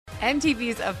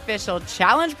MTV's official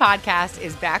Challenge podcast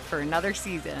is back for another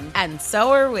season. And so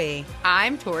are we.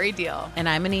 I'm Tori Deal. And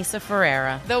I'm Anissa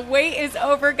Ferreira. The wait is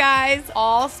over, guys.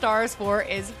 All Stars 4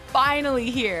 is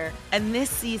finally here. And this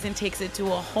season takes it to a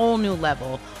whole new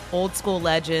level. Old school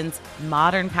legends,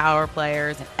 modern power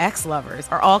players, and ex-lovers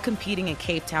are all competing in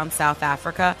Cape Town, South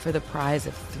Africa for the prize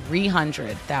of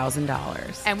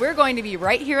 $300,000. And we're going to be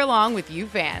right here along with you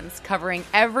fans, covering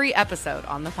every episode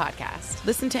on the podcast.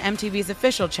 Listen to MTV's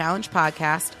official Challenge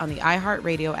podcast on the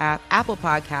iHeartRadio app, Apple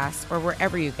Podcasts, or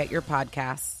wherever you get your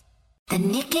podcasts. The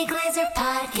Nikki Glaser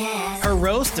Podcast. Her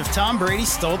roast of Tom Brady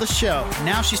stole the show.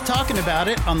 Now she's talking about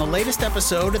it on the latest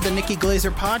episode of the Nikki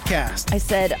Glaser Podcast. I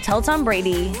said, tell Tom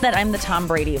Brady that I'm the Tom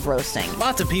Brady of roasting.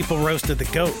 Lots of people roasted the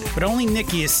GOAT, but only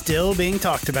Nikki is still being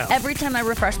talked about. Every time I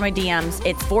refresh my DMs,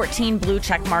 it's 14 blue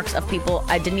check marks of people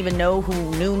I didn't even know who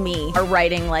knew me are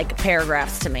writing like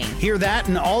paragraphs to me. Hear that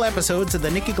in all episodes of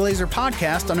the Nikki Glaser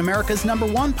Podcast on America's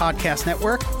 #1 podcast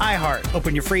network, iHeart.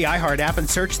 Open your free iHeart app and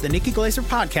search the Nikki Glaser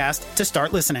Podcast to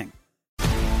start listening.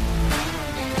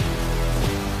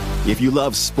 If you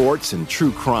love sports and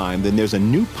true crime, then there's a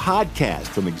new podcast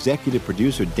from executive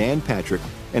producer Dan Patrick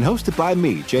and hosted by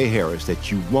me, Jay Harris,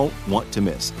 that you won't want to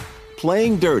miss.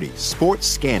 Playing Dirty: Sports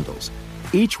Scandals.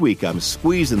 Each week, I'm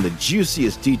squeezing the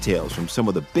juiciest details from some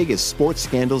of the biggest sports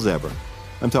scandals ever.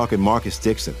 I'm talking Marcus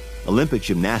Dixon, Olympic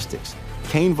gymnastics,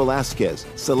 Cain Velasquez,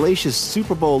 salacious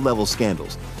Super Bowl-level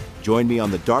scandals. Join me on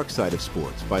the dark side of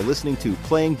sports by listening to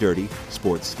Playing Dirty: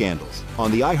 Sports Scandals on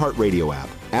the iHeartRadio app,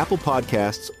 Apple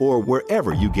Podcasts, or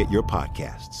wherever you get your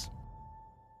podcasts.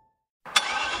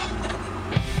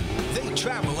 They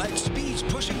travel at speeds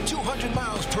pushing 200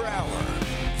 miles per hour.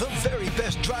 The very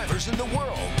best drivers in the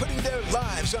world putting their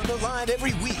lives on the line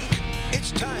every week.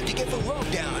 It's time to get the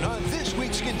lowdown on this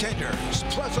week's contenders,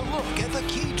 plus a look at the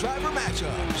key driver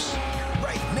matchups.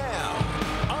 Right now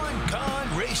on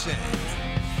Gone Racing.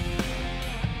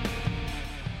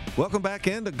 Welcome back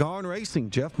into Gone Racing.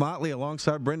 Jeff Motley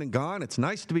alongside Brendan Gaughan. It's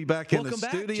nice to be back in the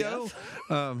studio,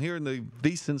 here in the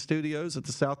VSiN studios at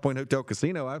the South Point Hotel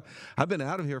Casino. I've been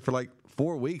out of here for like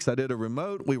 4 weeks. I did a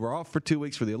remote. We were off for 2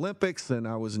 weeks for the Olympics, and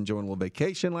I was enjoying a little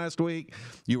vacation last week.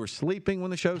 You were sleeping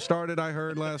when the show started, I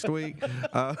heard last week.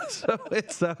 So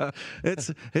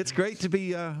it's great to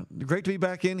be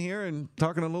back in here and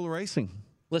talking a little racing.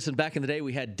 Listen, back in the day,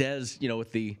 we had Dez,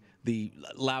 with the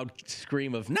loud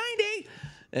scream of 90.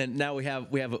 And now we have.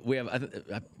 I'm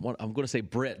going to say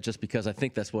Brit just because I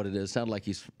think that's what it is. Sounded like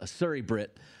he's a Surrey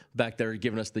Brit back there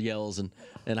giving us the yells, and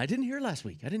I didn't hear it last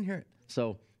week. I didn't hear it.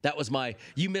 So that was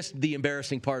you missed the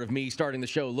embarrassing part of me7starting the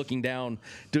show, looking down,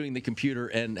 doing the computer,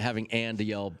 and having Ann to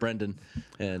yell Brendan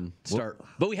and start.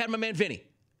 But we had my man Vinny.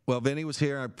 Well, Vinny was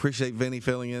here. I appreciate Vinny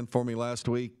filling in for me last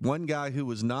week. One guy who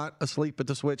was not asleep at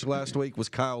the switch last week was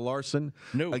Kyle Larson.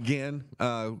 No. Again,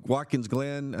 Watkins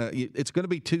Glen. It's going to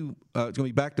be it's going to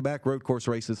be back-to-back road course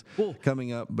races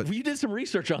coming up. But we did some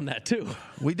research on that, too.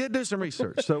 We did do some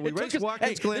research. So we raced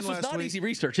Watkins Glen last week. This was not easy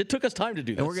research. It took us time to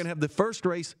do this. And we're going to have the first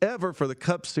race ever for the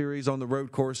Cup Series on the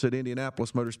road course at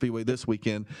Indianapolis Motor Speedway this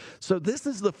weekend. So this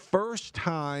is the first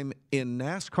time in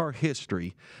NASCAR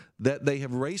history that they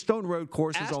have raced on road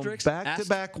courses on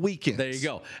back-to-back weekends. There you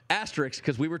go. Asterisk,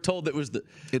 because we were told that was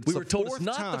it's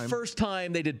not the first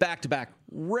time they did back-to-back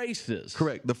races.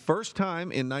 Correct. The first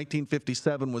time in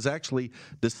 1957 was actually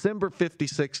December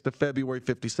 56 to February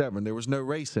 57. There was no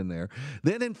race in there.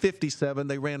 Then in 57,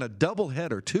 they ran a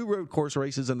doubleheader, 2 road course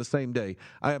races in the same day.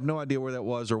 I have no idea where that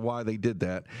was or why they did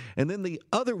that. And then the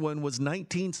other one was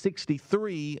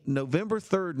 1963, November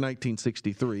 3rd,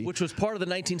 1963. Which was part of the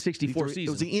 1964 season. It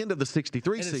was the end of the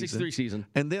 63 season.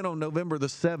 And then on November the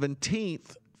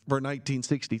 17th, for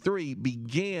 1963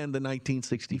 began the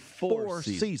 1964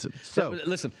 season. So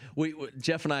listen,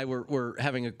 Jeff and I were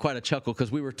having quite a chuckle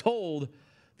because we were told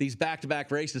these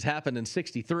back-to-back races happened in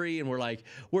 63, and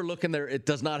we're looking there. It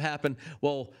does not happen.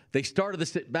 Well, they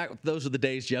started back. Those are the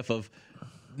days, Jeff, of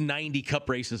 90 Cup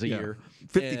races a year.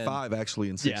 55 actually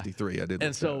in 63. Yeah. I did.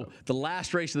 And so the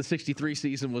last race of the 63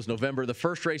 season was November. The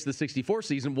first race of the 64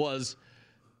 season was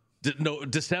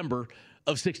December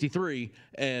of 63,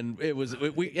 and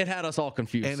it had us all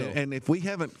confused. And if we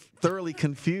haven't thoroughly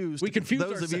confused, those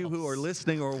ourselves. of you who are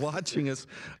listening or watching us,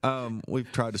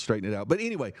 we've tried to straighten it out. But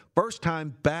anyway, first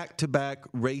time back-to-back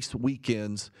race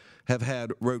weekends have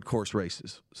had road course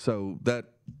races. So that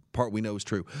part we know is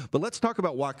true. But let's talk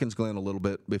about Watkins Glen a little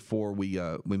bit before we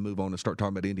move on and start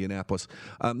talking about Indianapolis.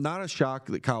 Not a shock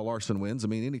that Kyle Larson wins. I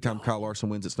mean, anytime Kyle Larson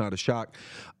wins, it's not a shock.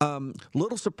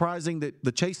 Little surprising that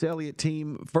the Chase Elliott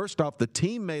team, first off, the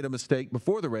team made a mistake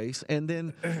before the race, and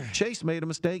then Chase made a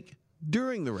mistake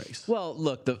during the race? Well,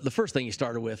 look, the first thing you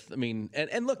started with, I mean,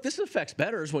 and look, this affects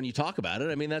bettors when you talk about it.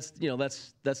 I mean, that's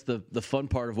the fun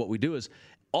part of what we do is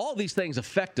all these things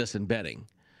affect us in betting.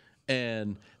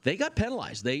 And they got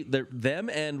penalized. Them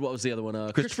and what was the other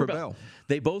one? Christopher Bell.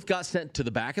 They both got sent to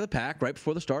the back of the pack right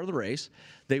before the start of the race.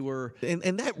 They were,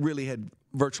 and that really had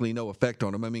virtually no effect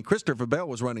on him. I mean, Christopher Bell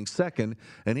was running second,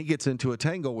 and he gets into a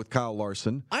tangle with Kyle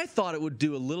Larson. I thought it would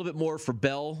do a little bit more for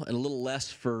Bell and a little less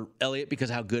for Elliott because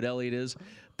of how good Elliott is.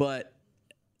 But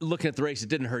looking at the race, it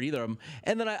didn't hurt either of them.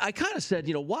 And then I kind of said,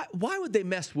 why would they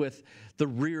mess with the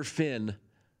rear fin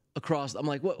across? I'm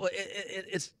like,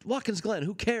 it's Watkins Glen.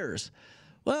 Who cares?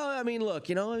 Well, I mean, look,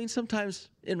 sometimes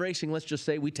in racing, let's just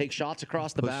say we take shots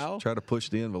across the bow. Try to push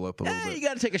the envelope a little bit. You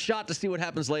got to take a shot to see what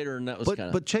happens later, and that was kind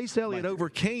of. But Chase Elliott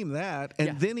overcame that,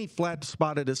 and then he flat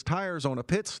spotted his tires on a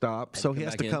pit stop, so he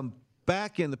has to come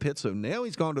back in the pit. So now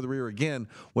he's gone to the rear again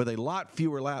with a lot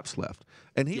fewer laps left.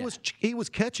 And he was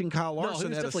catching Kyle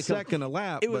Larson at a second a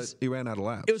lap, but he ran out of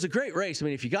laps. It was a great race. I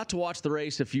mean, if you got to watch the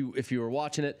race, if you were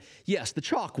watching it, yes, the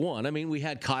chalk won. I mean, we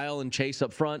had Kyle and Chase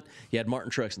up front. You had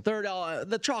Martin Truex in third.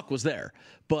 The chalk was there.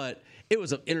 But it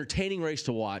was an entertaining race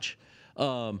to watch.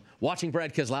 Watching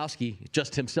Brad Keselowski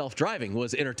just himself driving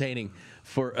was entertaining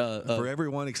for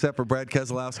everyone except for Brad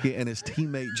Keselowski and his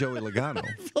teammate Joey Logano.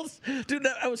 Dude,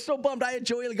 I was so bummed. I had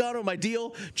Joey Logano in my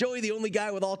deal. Joey, the only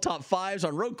guy with all top fives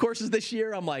on road courses this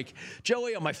year. I'm like,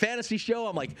 Joey on my fantasy show.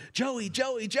 I'm like, Joey,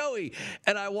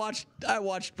 and I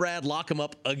watched Brad lock him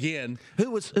up again.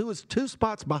 Who was 2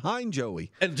 spots behind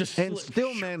Joey and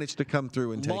still managed to come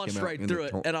through and take him out right through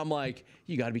it. And I'm like,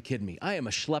 you got to be kidding me. I am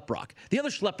a schleprock. The other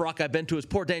schleprock I've been to is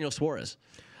poor Daniel Suarez.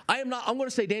 I'm going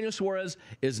to say Daniel Suarez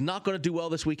is not going to do well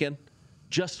this weekend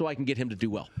just so I can get him to do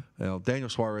well. Well, Daniel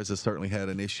Suarez has certainly had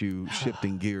an issue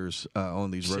shifting gears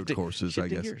on these road courses, I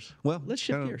guess. Gears. Well, let's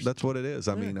shift gears. That's what it is.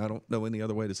 I mean, I don't know any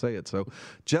other way to say it. So,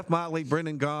 Jeff Motley,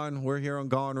 Brendan Gaughan, we're here on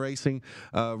Gaughan Racing,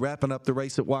 wrapping up the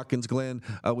race at Watkins Glen.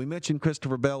 We mentioned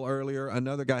Christopher Bell earlier.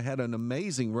 Another guy had an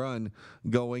amazing run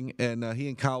going, and he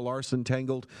and Kyle Larson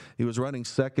tangled. He was running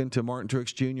second to Martin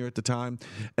Truex Jr. at the time,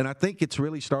 and I think it's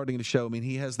really starting to show. I mean,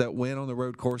 he has that win on the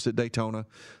road course at Daytona,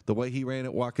 the way he ran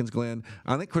at Watkins Glen.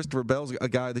 I think Christopher Bell's a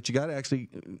guy that you got to actually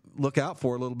look out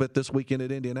for a little bit this weekend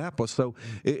at Indianapolis. So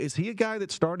is he a guy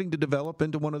that's starting to develop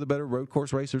into one of the better road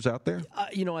course racers out there?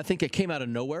 I think it came out of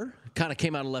nowhere, kind of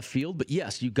came out of left field. But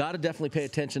yes, you got to definitely pay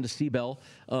attention to C-Bell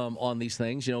on these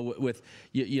things. You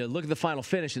look at the final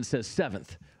finish and it says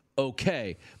 7th.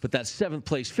 Okay, but that 7th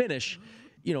place finish,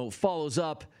 follows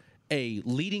up a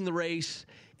leading the race,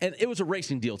 and it was a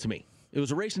racing deal to me. It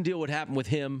was a racing deal what happened with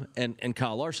him and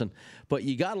Kyle Larson. But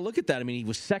you got to look at that. I mean, he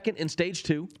was second in stage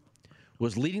 2,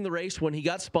 was leading the race when he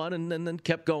got spun and then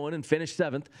kept going and finished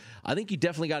 7th. I think you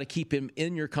definitely got to keep him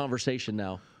in your conversation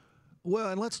now. Well,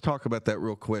 and let's talk about that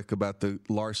real quick, about the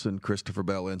Larson-Christopher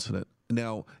Bell incident.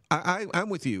 Now, I'm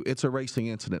with you. It's a racing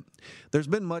incident. There's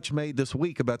been much made this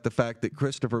week about the fact that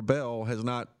Christopher Bell has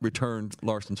not returned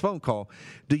Larson's phone call.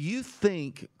 Do you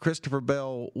think Christopher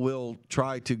Bell will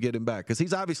try to get him back? Because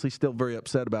he's obviously still very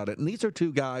upset about it. And these are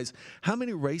 2 guys. How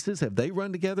many races have they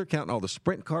run together, counting all the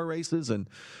sprint car races and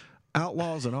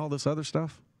Outlaws and all this other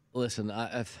stuff? Listen,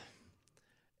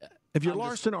 if you're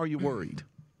Larson, are you worried?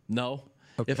 No.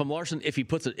 Okay. If I'm Larson, if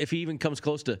he even comes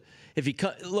close to,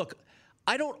 look,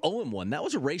 I don't owe him one. That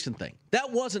was a racing thing.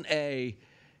 That wasn't hey,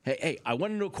 I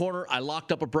went into a corner, I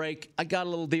locked up a brake, I got a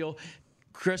little deal.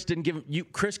 Chris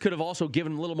could have also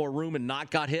given him a little more room and not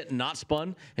got hit and not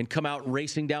spun and come out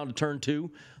racing down to turn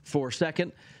 2 for a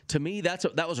second. To me, that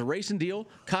was a racing deal.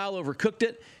 Kyle overcooked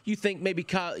it. You think maybe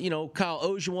Kyle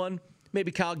owes you one. Maybe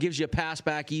Kyle gives you a pass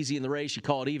back easy in the race. You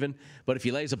call it even. But if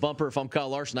he lays a bumper, if I'm Kyle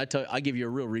Larson, I give you a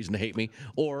real reason to hate me.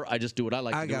 Or I just do what I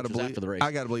like to do, which is after the race.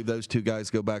 I got to believe those 2 guys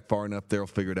go back far enough. They'll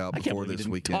figure it out before this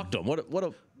weekend. Talk to him.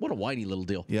 What a whiny little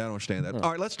deal. Yeah, I don't understand that.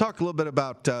 All right, let's talk a little bit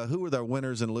about who were their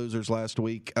winners and losers last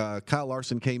week. Kyle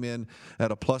Larson came in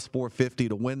at a plus 450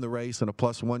 to win the race and a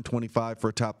plus 125 for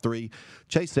a top 3.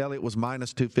 Chase Elliott was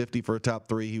minus 250 for a top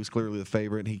 3. He was clearly the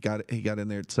favorite. He got in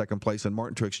there at second place. And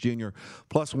Martin Truex Jr.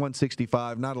 plus 165.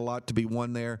 Not a lot to be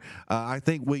won there. I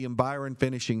think William Byron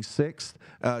finishing 6th.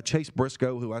 Chase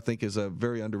Briscoe, who I think is a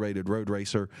very underrated road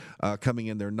racer, coming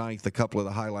in there 9th. A couple of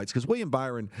the highlights, because William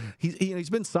Byron, he's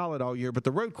been solid all year, but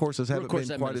the road courses haven't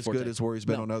been quite as good as where he's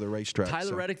been on other racetracks.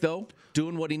 Tyler Reddick, though,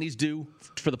 doing what he needs to do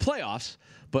for the playoffs,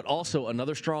 but also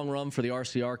another strong run for the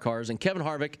RCR cars. And Kevin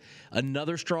Harvick,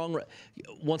 another strong,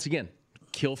 once again,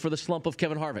 kill for the slump of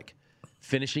Kevin Harvick,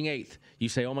 finishing 8th. You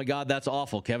say, oh my God, that's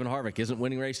awful. Kevin Harvick isn't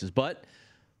winning races, but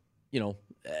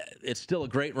it's still a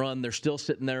great run. They're still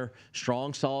sitting there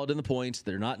strong, solid in the points.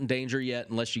 They're not in danger yet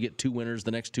unless you get 2 winners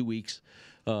the next 2 weeks.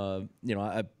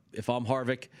 If I'm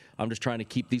Harvick, I'm just trying to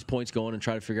keep these points going and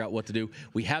try to figure out what to do.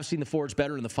 We have seen the Fords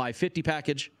better in the 550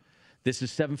 package. This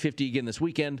is 750 again this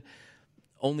weekend.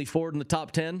 Only Ford in the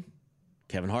top 10.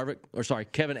 Kevin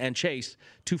and Chase,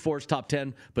 2 Fords top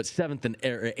 10, but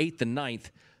 8th and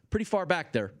 9th. Pretty far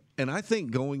back there. And I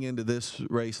think going into this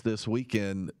race this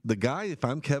weekend, the guy, if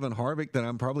I'm Kevin Harvick, that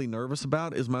I'm probably nervous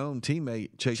about is my own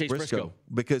teammate, Chase Briscoe.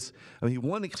 Because he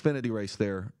won the Xfinity race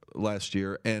there last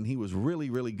year, and he was really,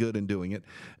 really good in doing it.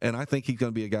 And I think he's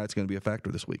going to be a guy that's going to be a factor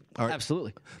this week. All right.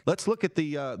 Absolutely. Let's look at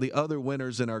the other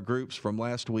winners in our groups from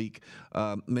last week.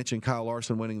 Mentioned Kyle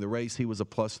Larson winning the race. He was a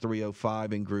plus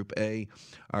 305 in Group A.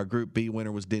 Our Group B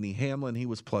winner was Denny Hamlin. He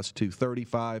was plus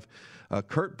 235.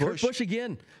 Kurt Busch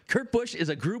again. Kurt Busch is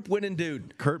a group winning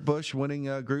dude. Kurt Busch winning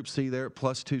Group C there at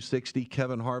plus 260.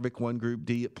 Kevin Harvick won Group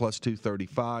D at plus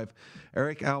 235.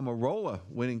 Eric Almirola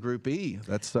winning Group E.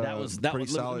 That was pretty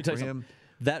solid for him.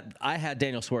 I had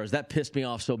Daniel Suarez. That pissed me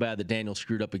off so bad that Daniel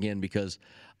screwed up again because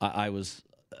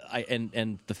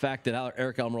and the fact that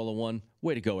Eric Almirola won.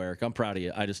 Way to go, Eric! I'm proud of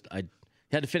you. I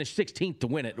had to finish 16th to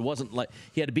win it. It wasn't like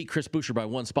he had to beat Chris Buescher by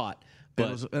 1 spot.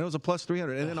 But it was a plus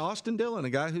 300. And then Austin Dillon, a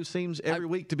guy who seems every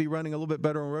week to be running a little bit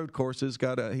better on road courses,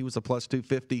 he was a plus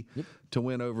 250 to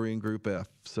win over in Group F.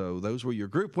 So those were your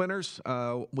group winners.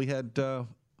 We had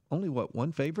only,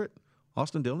 one favorite?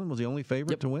 Austin Dillon was the only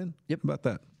favorite to win? How about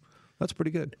that? That's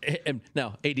pretty good. And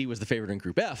now, AD was the favorite in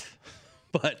Group F.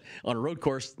 But on a road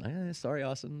course, sorry,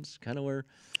 Austin's kind of where.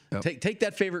 Yep. Take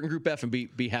that favorite in Group F and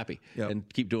be happy and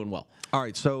keep doing well. All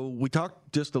right, so we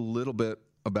talked just a little bit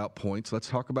about points. Let's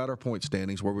talk about our point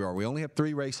standings, where we are. We only have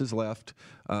 3 races left,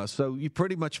 so you're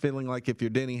pretty much feeling like if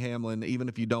you're Denny Hamlin, even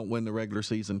if you don't win the regular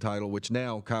season title, which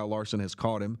now Kyle Larson has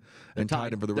caught him and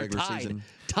tied him for the regular season.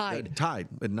 Tied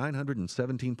at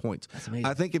 917 points. That's amazing.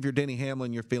 I think if you're Denny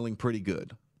Hamlin, you're feeling pretty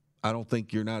good. I don't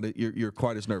think you're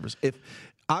quite as nervous.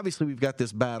 Obviously, we've got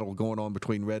this battle going on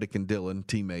between Reddick and Dillon,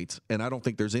 teammates, and I don't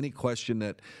think there's any question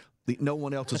that no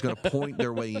one else is going to point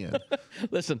their way in.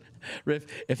 Listen, Riff,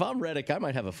 if I'm Reddick, I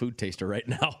might have a food taster right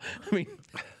now. I mean,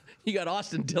 you got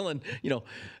Austin Dillon,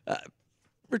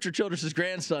 Richard Childress'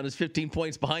 grandson is 15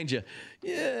 points behind you.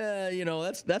 Yeah,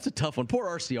 that's a tough one. Poor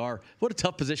RCR. What a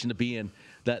tough position to be in.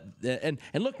 And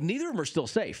look, neither of them are still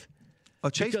safe.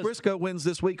 Chase Briscoe wins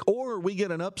this week, or we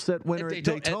get an upset winner at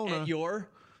Daytona. At your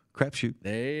crapshoot.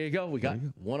 There you go. We got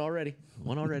one already.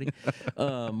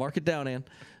 Mark it down, Ann.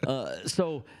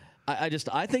 So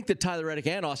I think that Tyler Reddick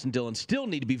and Austin Dillon still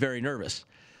need to be very nervous.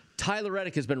 Tyler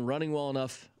Reddick has been running well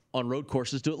enough on road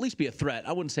courses to at least be a threat.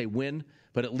 I wouldn't say win,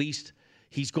 but at least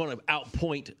he's going to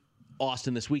outpoint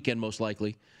Austin this weekend most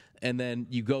likely. And then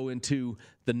you go into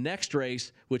the next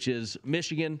race, which is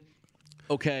Michigan.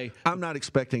 Okay. I'm not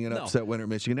expecting an upset winner at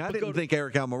Michigan. I didn't think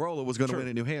Eric Almirola was going to win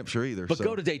in New Hampshire either. But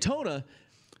go to Daytona.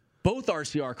 Both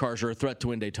RCR cars are a threat to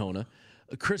win Daytona.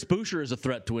 Chris Buescher is a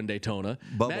threat to win Daytona.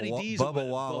 Bubba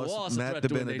Wallace, Matt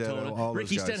DiBenedetto,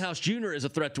 Ricky Stenhouse Jr. is a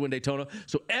threat to win Daytona.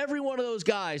 So every one of those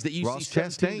guys that you Ross see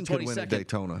 17 Chastain to 22nd, could win at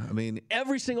Daytona. I mean,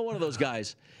 every single one of those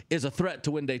guys is a threat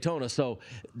to win Daytona. So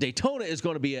Daytona is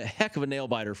going to be a heck of a nail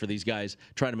biter for these guys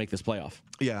trying to make this playoff.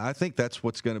 Yeah, I think that's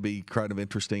what's going to be kind of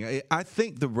interesting. I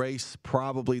think the race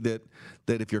probably that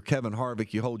if you're Kevin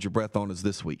Harvick, you hold your breath on is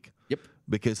this week. Yep.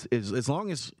 Because as long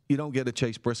as you don't get a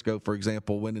Chase Briscoe, for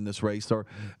example, winning this race,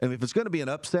 and if it's going to be an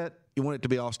upset, you want it to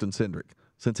be Austin Cindric,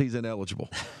 since he's ineligible,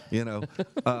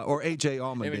 or A.J.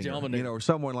 Allmendinger, or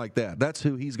someone like that. That's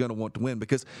who he's going to want to win,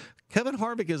 because Kevin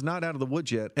Harvick is not out of the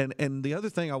woods yet. And the other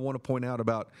thing I want to point out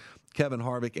about Kevin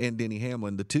Harvick and Denny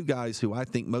Hamlin, the two guys who I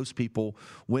think most people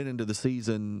went into the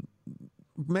season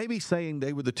maybe saying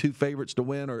they were the 2 favorites to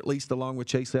win, or at least along with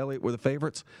Chase Elliott were the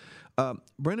favorites.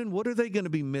 Brendan, what are they going to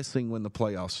be missing when the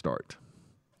playoffs start?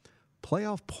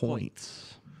 Playoff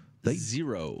points.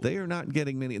 0. They are not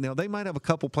getting many. Now, they might have a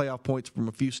couple playoff points from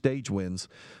a few stage wins,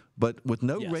 but with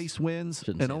no race wins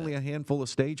and only a handful of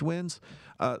stage wins,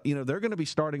 they're going to be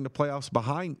starting the playoffs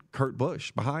behind Kurt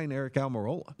Busch, behind Eric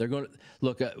Almirola. They're going to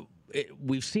look.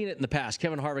 We've seen it in the past.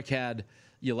 Kevin Harvick had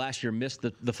last year missed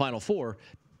the Final Four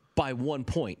by 1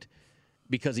 point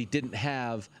because he didn't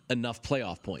have enough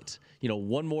playoff points.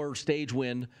 One more stage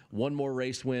win, one more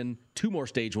race win, 2 more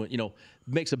stage win,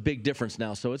 makes a big difference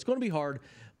now. So it's going to be hard.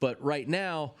 But right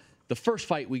now, the first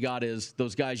fight we got is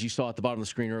those guys you saw at the bottom of the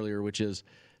screen earlier, which is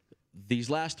these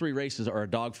last 3 races are a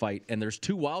dogfight, and there's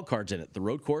 2 wild cards in it, the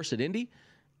road course at Indy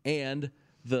and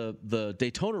the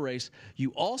Daytona race.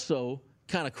 You also,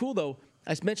 kind of cool though,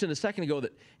 I mentioned a second ago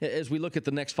that as we look at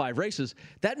the next 5 races,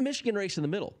 that Michigan race in the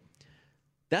middle,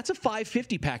 That's a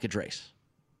 550 package race.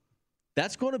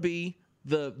 That's going to be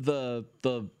the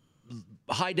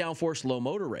high downforce, low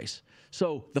motor race.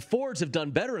 So the Fords have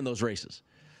done better in those races.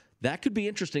 That could be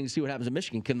interesting to see what happens in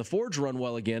Michigan. Can the Fords run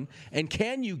well again? And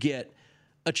can you get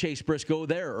a Chase Briscoe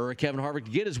there or a Kevin Harvick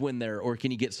to get his win there, or can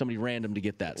you get somebody random to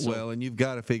get that? So, well, and you've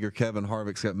got to figure Kevin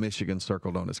Harvick's got Michigan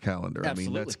circled on his calendar. Absolutely. I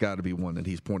mean, that's got to be one that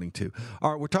he's pointing to.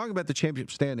 All right, we're talking about the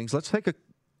championship standings. Let's take a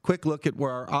quick look at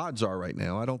where our odds are right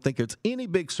now. I don't think it's any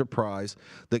big surprise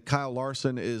that Kyle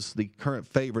Larson is the current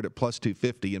favorite at plus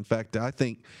 250. In fact, I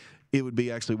think it would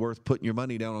be actually worth putting your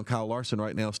money down on Kyle Larson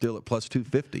right now, still at plus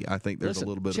 250. I think there's a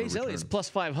little bit of a Chase return. Elliott's plus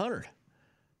 500.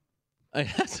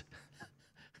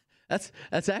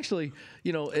 That's actually,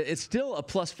 it's still a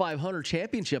plus 500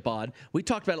 championship odd. We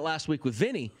talked about it last week with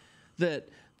Vinny that,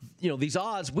 these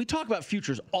odds, we talk about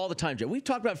futures all the time, Jay. We've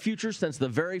talked about futures since the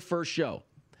very first show.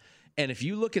 And if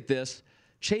you look at this,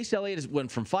 Chase Elliott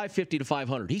went from 550 to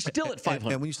 500. He's still at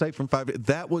 500. And when you say from 5,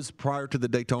 that was prior to the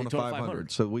Daytona 500.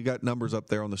 So we got numbers up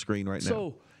there on the screen right now.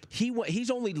 So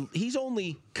he's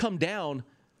only come down,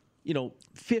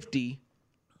 50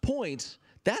 points.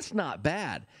 That's not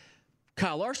bad.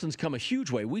 Kyle Larson's come a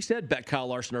huge way. We said bet Kyle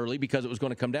Larson early because it was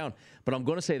going to come down. But I'm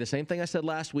going to say the same thing I said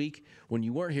last week when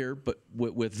you weren't here, but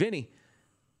with Vinny.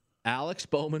 Alex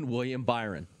Bowman, William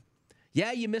Byron.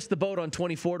 Yeah, you missed the boat on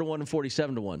 24-1 and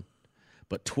 47-1.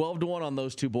 But 12-1 on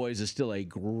those two boys is still a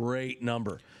great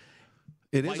number.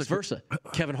 It Vice is versa.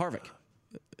 Kevin Harvick.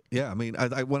 Yeah, I mean,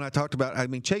 when I talked about,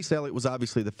 Chase Elliott was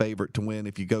obviously the favorite to win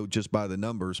if you go just by the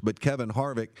numbers, but Kevin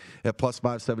Harvick at plus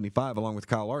 575, along with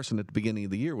Kyle Larson at the beginning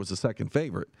of the year, was the second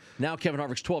favorite. Now Kevin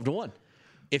Harvick's 12-1.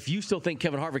 If you still think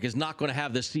Kevin Harvick is not going to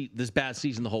have this bad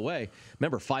season the whole way,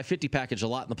 remember 550 package a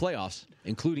lot in the playoffs,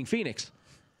 including Phoenix.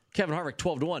 Kevin Harvick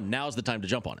 12-1. Now's the time to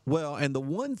jump on it. Well, and the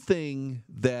one thing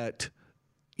that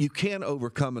you can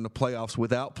overcome in the playoffs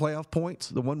without playoff points,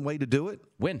 the one way to do it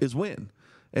is win.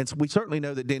 And so we certainly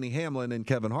know that Denny Hamlin and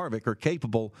Kevin Harvick are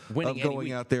capable of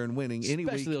going out there and winning any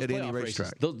week at any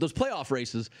racetrack. Those playoff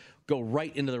races go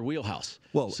right into their wheelhouse.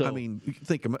 Well,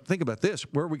 think about this.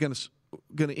 Where are we going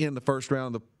to end the first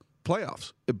round of the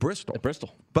playoffs? At Bristol. At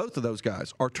Bristol. Both of those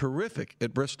guys are terrific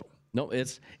at Bristol. No,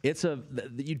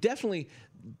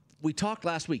 we talked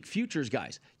last week, futures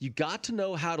guys. You got to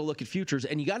know how to look at futures,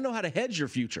 and you got to know how to hedge your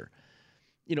future.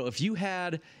 If you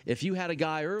had a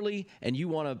guy early and you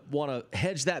want to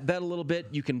hedge that bet a little bit,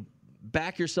 you can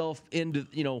back yourself into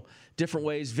different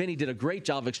ways. Vinny did a great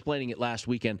job of explaining it last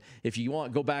weekend. If you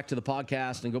want, go back to the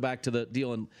podcast and go back to the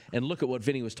deal and look at what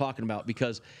Vinny was talking about,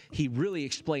 because he really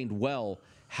explained well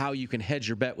how you can hedge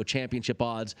your bet with championship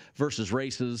odds versus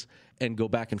races and go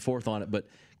back and forth on it. But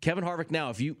Kevin Harvick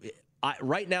now,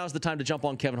 right now is the time to jump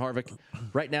on Kevin Harvick.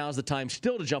 Right now is the time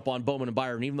still to jump on Bowman and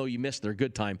Byron, even though you missed their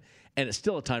good time. And it's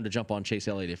still a time to jump on Chase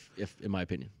Elliott, if in my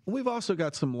opinion. We've also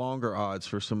got some longer odds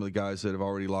for some of the guys that have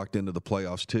already locked into the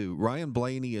playoffs, too. Ryan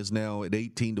Blaney is now at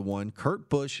 18-1. Kurt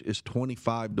Busch is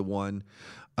 25-1.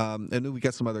 And then we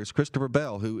got some others. Christopher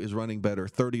Bell, who is running better,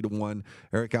 30-1.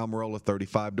 Eric Almirola,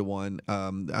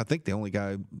 35-1. I think the only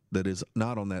guy that is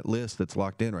not on that list that's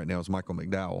locked in right now is Michael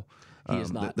McDowell. He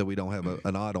is not. That we don't have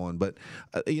an odd on. But,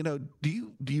 do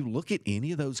you look at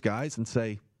any of those guys and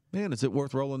say, man, is it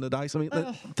worth rolling the dice? I mean,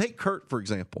 take Kurt, for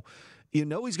example. He's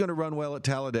going to run well at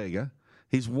Talladega.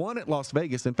 He's won at Las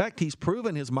Vegas. In fact, he's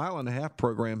proven his mile-and-a-half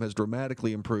program has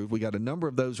dramatically improved. We got a number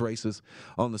of those races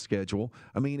on the schedule.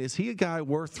 I mean, is he a guy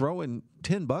worth throwing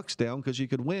 $10 down because you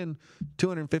could win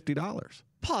 $250?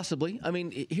 Possibly. I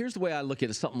mean, here's the way I look at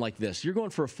it, something like this. You're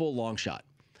going for a full long shot.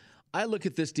 I look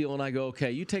at this deal and I go,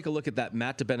 okay, you take a look at that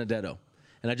Matt DiBenedetto.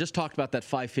 And I just talked about that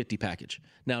 550 package.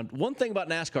 Now, one thing about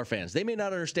NASCAR fans, they may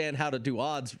not understand how to do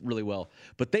odds really well,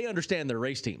 but they understand their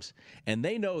race teams. And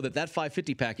they know that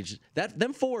 550 package,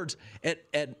 them Fords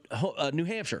at New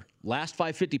Hampshire, last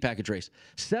 550 package race,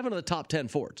 7 of the top 10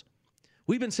 Fords.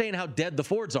 We've been saying how dead the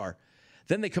Fords are.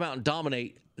 Then they come out and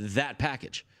dominate that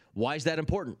package. Why is that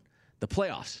important? The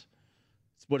playoffs.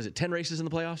 What is it, 10 races in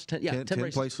the playoffs? 10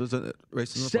 races. Races in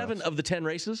the 7 playoffs. of the 10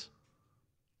 races,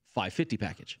 550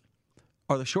 package.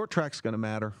 Are the short tracks going to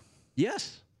matter?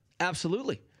 Yes,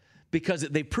 absolutely. Because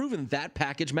they've proven that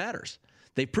package matters.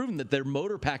 They've proven that their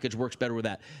motor package works better with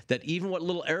that. That even what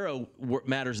little aero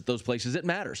matters at those places, it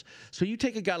matters. So you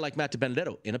take a guy like Matt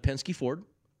DiBenedetto in a Penske Ford.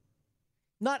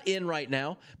 Not in right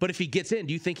now, but if he gets in,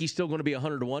 do you think he's still going to be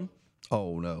 100-1?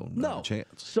 Oh, no chance.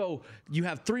 So you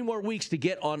have 3 more weeks to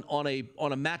get on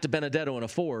a Matt DiBenedetto in a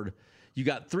Ford. You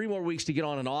got 3 more weeks to get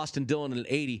on an Austin Dillon in an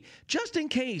 80, just in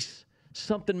case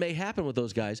something may happen with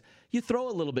those guys. You throw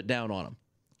a little bit down on them,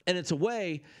 and it's a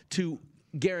way to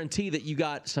guarantee that you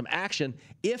got some action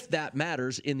if that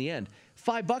matters in the end.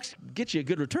 $5 gets you a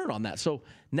good return on that. So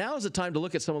now is the time to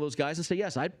look at some of those guys and say,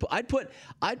 yes, I'd put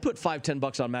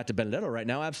 $5-10 on Matt DiBenedetto right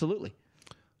now. Absolutely.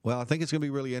 Well, I think it's going to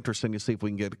be really interesting to see if we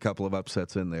can get a couple of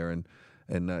upsets in there. And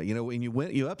when you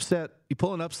win, you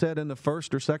pull an upset in the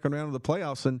first or second round of the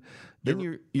playoffs, and then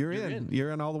you're in.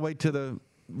 You're in all the way to the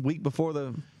week before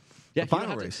the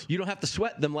final race. You don't have to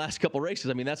sweat them last couple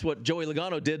races. I mean, that's what Joey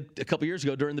Logano did a couple years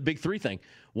ago during the Big Three thing.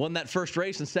 Won that first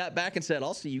race and sat back and said,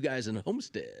 I'll see you guys in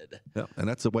Homestead. Yeah, and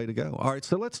that's the way to go. All right,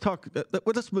 so let's talk.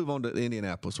 Let's move on to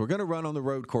Indianapolis. We're going to run on the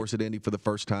road course at Indy for the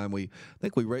first time. I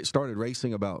think we started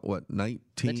racing about,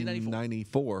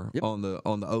 1994 on the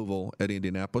Oval at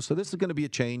Indianapolis. So this is going to be a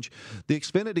change. The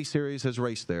Xfinity Series has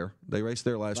raced there. They raced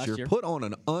there last year. Put on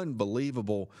an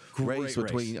unbelievable race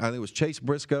between, I think it was Chase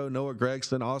Briscoe, Noah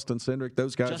Gragson, Austin Cindric.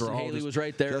 Those guys were all. Justin Haley was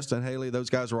right there. Justin Haley. Those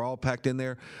guys were all packed in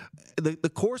there. The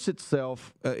course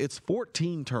itself, it's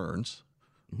 14 turns.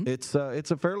 Mm-hmm.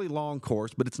 It's a fairly long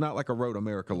course, but it's not like a Road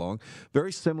America long.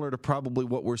 Very similar to probably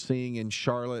what we're seeing in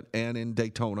Charlotte and in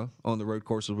Daytona on the road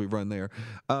courses we've run there.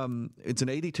 It's an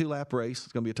 82-lap race.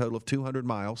 It's going to be a total of 200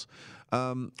 miles.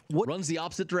 Runs the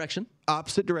opposite direction.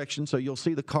 Opposite direction, so you'll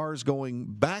see the cars going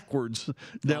backwards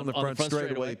down the front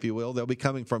straightaway, if you will. They'll be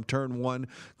coming from turn 1,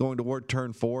 going toward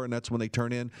turn 4, and that's when they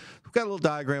turn in. We've got a little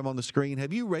diagram on the screen.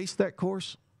 Have you raced that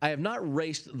course? I have not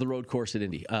raced the road course at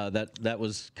Indy. That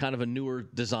was kind of a newer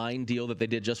design deal that they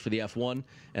did just for the F1,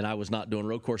 and I was not doing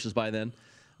road courses by then.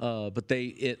 But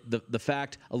the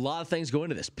fact, a lot of things go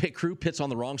into this. Pit crew pits on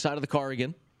the wrong side of the car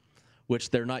again, which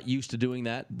they're not used to doing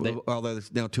that. Although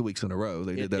it's now 2 weeks in a row.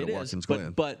 They did that at Watkins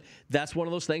Glen. But that's one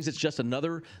of those things. It's just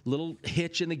another little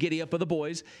hitch in the giddy-up of the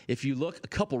boys. If you look, a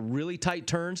couple really tight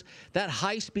turns, that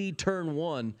high-speed turn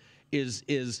 1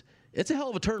 it's a hell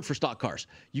of a turn for stock cars.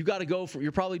 You got to go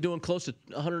you're probably doing close to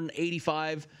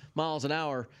 185 miles an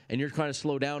hour, and you're trying to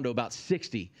slow down to about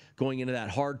 60 going into that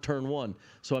hard turn 1.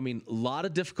 So, I mean, a lot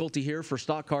of difficulty here for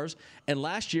stock cars. And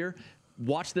last year,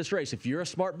 watch this race. If you're a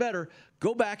smart bettor,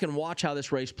 go back and watch how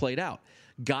this race played out.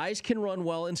 Guys can run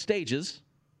well in stages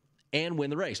and win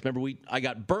the race. Remember, I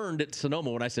got burned at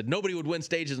Sonoma when I said nobody would win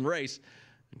stages in the race.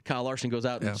 Kyle Larson goes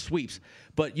out and sweeps.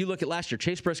 But you look at last year,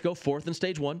 Chase Briscoe, 4th in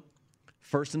stage 1.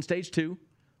 First in stage 2,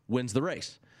 wins the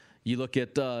race. You look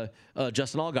at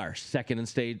Justin Allgaier, 2nd in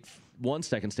stage 1,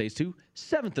 2nd stage 2,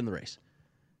 7th in the race.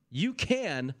 You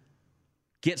can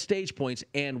get stage points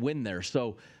and win there.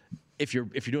 So if you're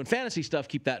doing fantasy stuff,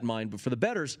 keep that in mind. But for the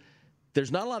bettors,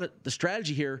 there's not a lot of the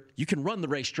strategy here. You can run the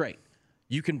race straight.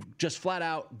 You can just flat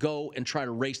out go and try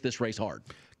to race this race hard.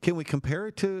 Can we compare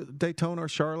it to Daytona or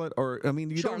Charlotte? Or, I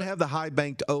mean, you don't have the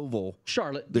high-banked oval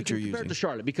Charlotte that you're using. Compare it to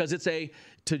Charlotte because it's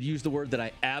to use the word that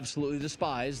I absolutely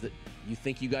despise that you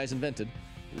think you guys invented,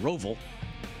 roval.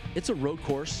 It's a road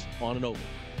course on an oval.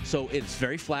 So it's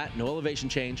very flat, no elevation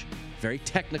change, very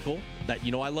technical.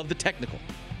 I love the technical.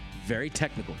 Very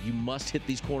technical. You must hit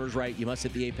these corners right. You must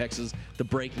hit the apexes, the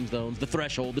braking zones, the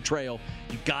threshold, the trail.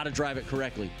 You got to drive it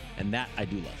correctly, and that I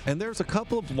do love. And there's a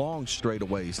couple of long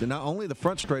straightaways, and not only the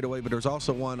front straightaway, but there's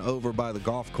also one over by the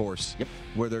golf course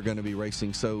where they're going to be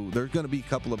racing. So there's going to be a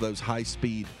couple of those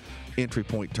high-speed entry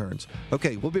point turns.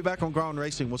 Okay, we'll be back on Gone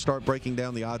Racing. We'll start breaking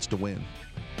down the odds to win.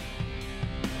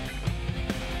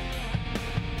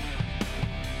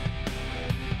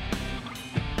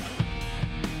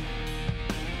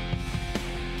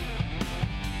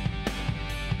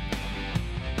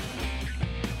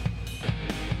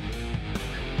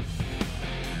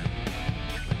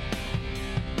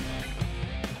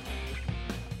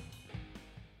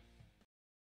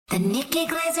 The Nikki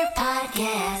Glaser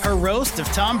Podcast. Her roast of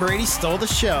Tom Brady stole the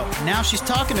show. Now she's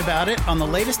talking about it on the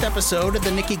latest episode of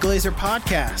the Nikki Glaser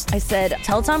Podcast. I said,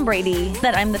 tell Tom Brady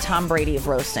that I'm the Tom Brady of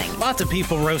roasting. Lots of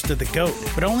people roasted the GOAT,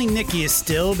 but only Nikki is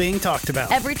still being talked about.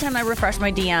 Every time I refresh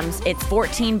my DMs, it's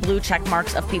 14 blue check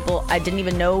marks of people I didn't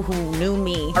even know who knew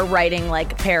me are writing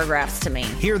like paragraphs to me.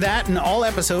 Hear that in all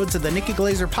episodes of the Nikki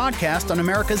Glaser Podcast on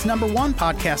America's #1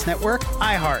 podcast network,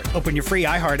 iHeart. Open your free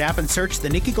iHeart app and search the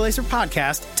Nikki Glaser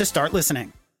Podcast to start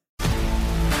listening.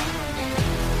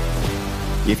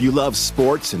 If you love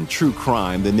sports and true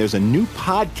crime, then there's a new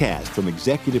podcast from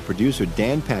executive producer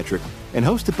Dan Patrick and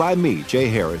hosted by me, Jay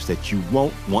Harris, that you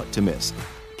won't want to miss.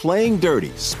 Playing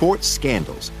Dirty: Sports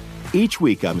Scandals. Each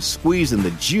week, I'm squeezing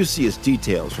the juiciest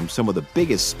details from some of the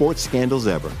biggest sports scandals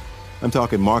ever. I'm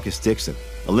talking Marcus Dixon,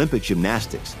 Olympic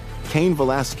gymnastics, Cain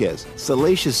Velasquez,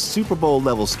 salacious Super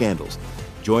Bowl-level scandals.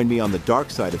 Join me on the dark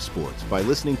side of sports by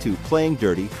listening to Playing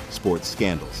Dirty: Sports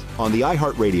Scandals on the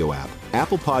iHeartRadio app,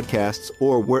 Apple Podcasts,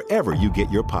 or wherever you get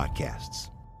your podcasts.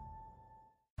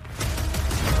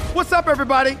 What's up,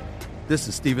 everybody? This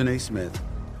is Stephen A. Smith.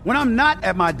 When I'm not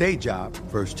at my day job,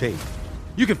 First Take,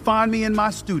 you can find me in my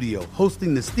studio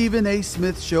hosting the Stephen A.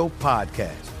 Smith Show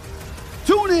podcast.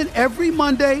 Tune in every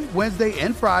Monday, Wednesday,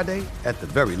 and Friday, at the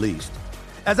very least,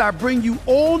 as I bring you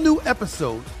all new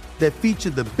episodes that feature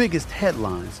the biggest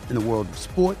headlines in the world of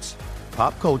sports,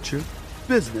 pop culture,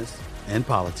 business, and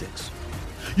politics.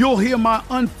 You'll hear my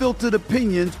unfiltered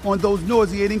opinions on those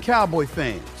nauseating Cowboy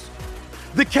fans,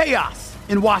 the chaos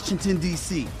in Washington,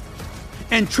 D.C.,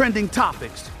 and trending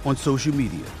topics on social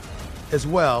media, as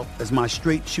well as my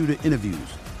straight shooter interviews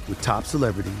with top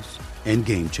celebrities and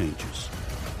game changers.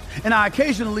 And I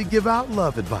occasionally give out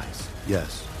love advice.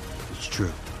 Yes, it's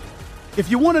true. If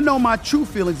you want to know my true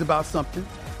feelings about something,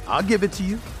 I'll give it to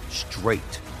you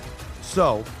straight.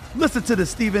 So listen to the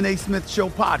Stephen A. Smith Show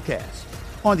podcast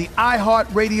on the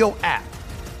iHeartRadio app,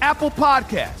 Apple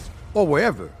Podcasts, or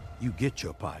wherever you get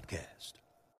your podcast.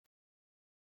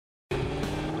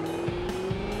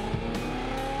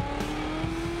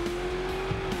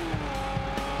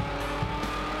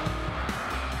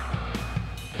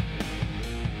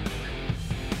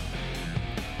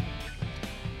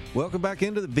 Welcome back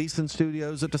into the VSiN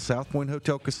Studios at the South Point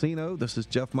Hotel Casino. This is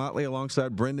Jeff Motley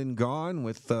alongside Brendan Gaughan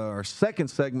with our second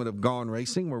segment of Gaughan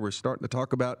Racing, where we're starting to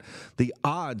talk about the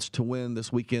odds to win this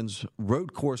weekend's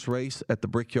road course race at the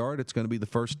Brickyard. It's going to be the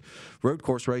first road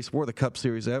course race for the Cup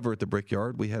Series ever at the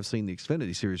Brickyard. We have seen the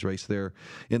Xfinity Series race there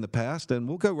in the past, and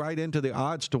we'll go right into the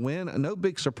odds to win. No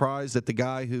big surprise that the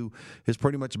guy who has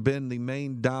pretty much been the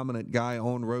main dominant guy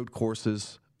on road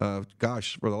courses, for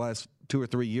the last 2 or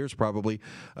 3 years probably.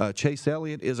 Chase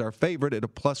Elliott is our favorite at a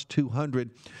plus 200.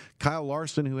 Kyle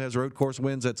Larson, who has road course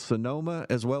wins at Sonoma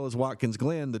as well as Watkins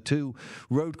Glen, the two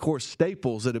road course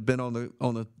staples that have been on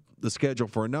the schedule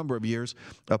for a number of years,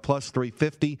 plus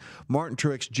 350. Martin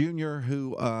Truex Jr.,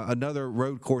 who another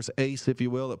road course ace, if you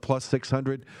will, at plus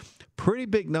 600. Pretty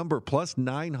big number, plus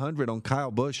 900 on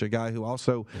Kyle Busch, a guy who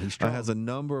also has a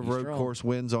number of road course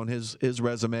wins on his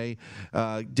resume.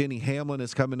 Denny Hamlin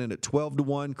is coming in at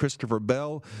 12-1. Christopher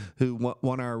Bell, who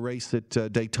won our race at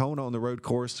Daytona on the road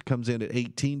course, comes in at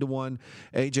 18-1.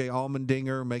 A.J.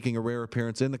 Allmendinger making a rare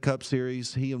appearance in the Cup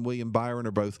Series. He and William Byron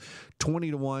are both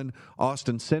 20-1.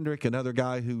 Austin Cindric, another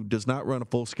guy who does not run a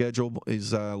full schedule,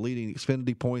 is leading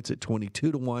Xfinity points at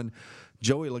 22-1.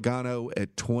 Joey Logano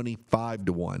at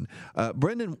 25-1.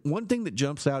 Brendan, one thing that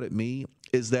jumps out at me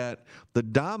is that the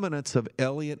dominance of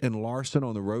Elliott and Larson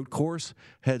on the road course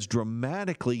has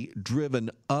dramatically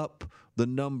driven up the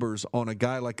numbers on a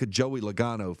guy like a Joey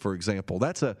Logano, for example.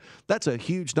 That's a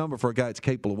huge number for a guy that's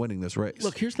capable of winning this race.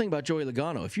 Look, here's the thing about Joey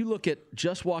Logano. If you look at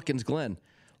just Watkins Glen,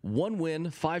 1 win,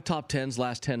 5 top 10s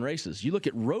last 10 races. You look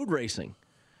at road racing,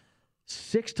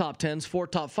 6 top 10s, 4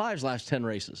 top 5s last 10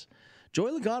 races.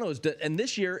 Joey Logano is, and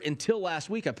this year, until last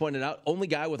week, I pointed out, only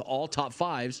guy with all top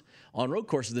 5s on road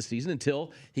courses this season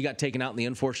until he got taken out in the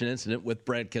unfortunate incident with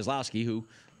Brad Keselowski, who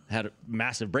had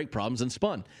massive brake problems and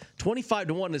spun.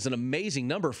 25-1 is an amazing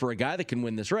number for a guy that can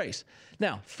win this race.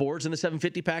 Now, Ford's in the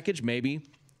 750 package, maybe,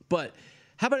 but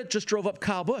how about it just drove up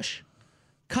Kyle Busch?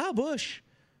 Kyle Busch,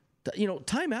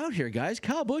 time out here, guys.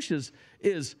 Kyle Busch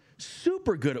is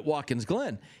super good at Watkins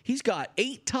Glen. He's got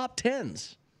 8 top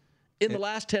 10s. In the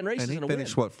last 10 races, and he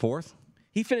finished what, 4th?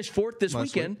 He finished 4th this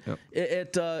weekend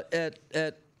at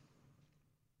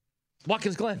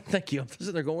Watkins Glen. Thank you. I'm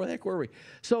sitting there going, where the heck were we?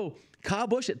 So Kyle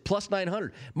Busch at plus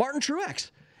 900. Martin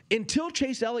Truex. Until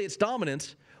Chase Elliott's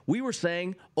dominance, we were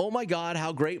saying, oh my God,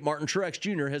 how great Martin Truex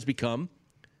Jr. has become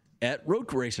at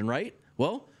road racing, right?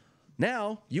 Well,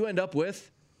 now you end up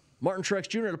with Martin Truex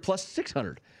Jr. at a plus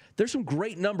 600. There's some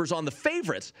great numbers on the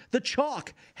favorites. The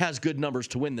chalk has good numbers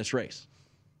to win this race.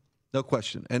 No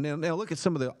question. And now look at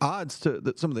some of the odds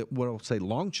to some of the, what I'll say,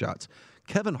 long shots.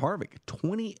 Kevin Harvick,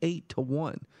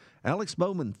 28-1. Alex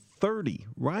Bowman, 30.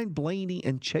 Ryan Blaney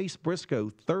and Chase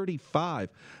Briscoe, 35.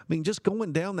 I mean, just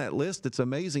going down that list, it's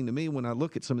amazing to me when I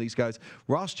look at some of these guys.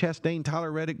 Ross Chastain,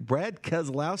 Tyler Reddick, Brad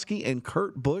Keselowski, and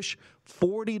Kurt Busch,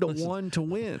 40-1 to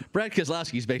win. Brad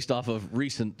Keselowski is based off of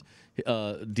recent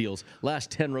deals.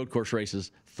 Last 10 road course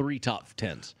races, 3 top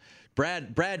 10s.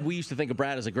 Brad, we used to think of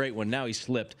Brad as a great one. Now he's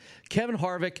slipped. Kevin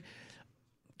Harvick,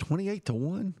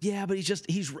 28-1. Yeah, but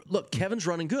look, Kevin's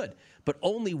running good, but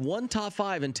only 1 top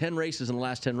 5 in 10 races in the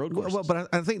last 10 road courses. Well, but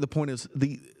I think the point is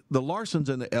the Larsons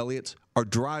and the Elliots are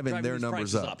driving their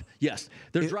numbers up. Yes,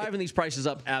 they're driving these prices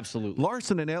up, absolutely.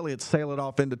 Larson and Elliott sail it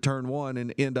off into turn 1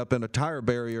 and end up in a tire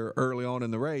barrier early on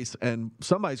in the race, and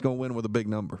somebody's going to win with a big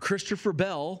number. Christopher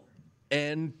Bell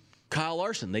and Kyle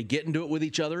Larson, they get into it with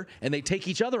each other, and they take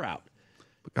each other out.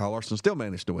 But Kyle Larson still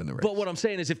managed to win the race. But what I'm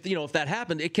saying is if that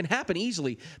happened, it can happen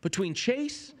easily between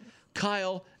Chase,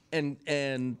 Kyle,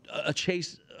 and a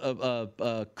Chase,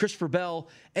 Christopher Bell,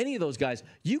 any of those guys,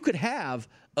 you could have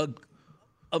a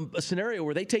scenario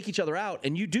where they take each other out,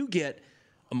 and you do get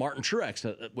a Martin Truex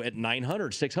at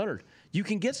 900, 600. You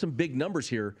can get some big numbers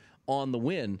here on the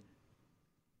win.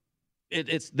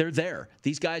 They're there.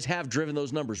 These guys have driven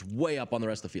those numbers way up on the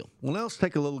rest of the field. Well, now let's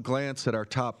take a little glance at our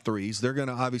top threes. They're going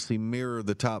to obviously mirror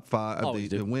the top five of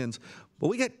the wins. But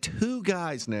we got two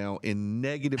guys now in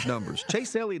negative numbers.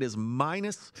 Chase Elliott is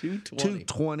minus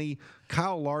 220.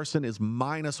 Kyle Larson is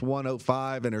minus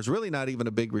 105. And there's really not even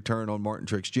a big return on Martin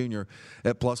Truex Jr.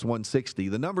 at plus 160.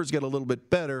 The numbers get a little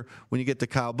bit better when you get to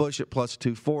Kyle Busch at plus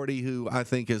 240, who I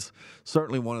think is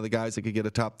certainly one of the guys that could get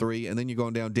a top three. And then you're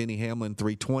going down Denny Hamlin,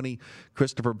 320.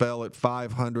 Christopher Bell at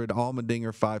 500.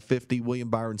 Allmendinger, 550. William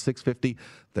Byron, 650.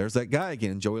 There's that guy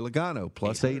again, Joey Logano,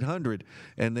 plus 800.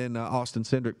 And then Austin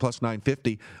Cindric, plus 950.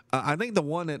 I think the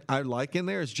one that I like in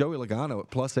there is Joey Logano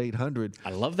at plus 800.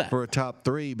 I love that. For a top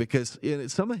three, because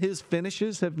some of his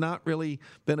finishes have not really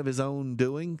been of his own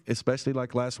doing, especially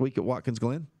like last week at Watkins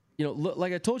Glen. You know,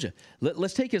 like I told you,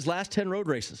 let's take his last 10 road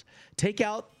races. Take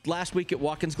out last week at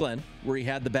Watkins Glen, where he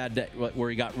had the bad day, where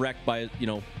he got wrecked by,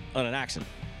 on an accident.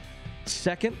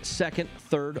 Second,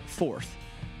 third, fourth.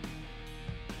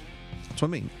 That's what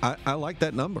I mean. I like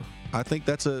that number. I think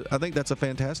that's a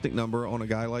fantastic number on a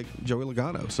guy like Joey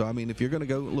Logano. So I mean, if you're going to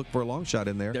go look for a long shot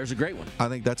in there, there's a great one. I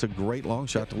think that's a great long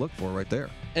shot to look for right there.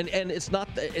 And it's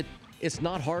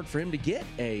not hard for him to get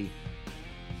a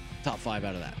top 5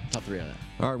 out of that, top 3 out of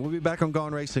that. All right, we'll be back on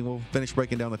Gone Racing. We'll finish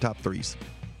breaking down the top threes.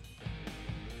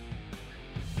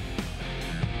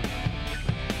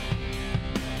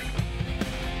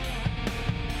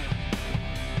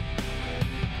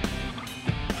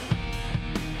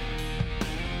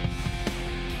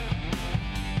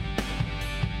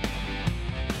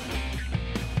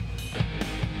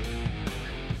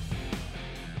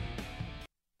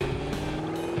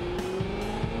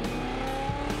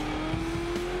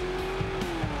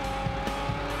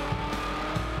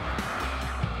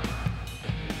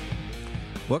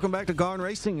 Welcome back to Gone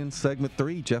Racing in segment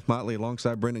 3. Jeff Motley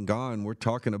alongside Brendan Gaughan. We're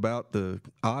talking about the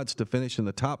odds to finish in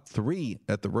the top 3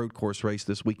 at the road course race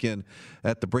this weekend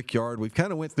at the Brickyard. We've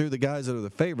kind of went through the guys that are the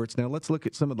favorites. Now let's look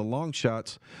at some of the long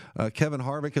shots. Kevin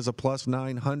Harvick is a plus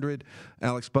 900.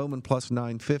 Alex Bowman plus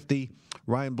 950.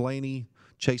 Ryan Blaney,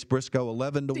 Chase Briscoe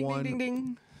 11 to 1. Ding, ding,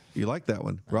 ding. You like that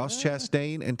one. Ross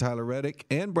Chastain and Tyler Reddick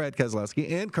and Brad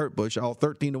Keselowski and Kurt Busch all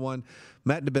 13 to 1.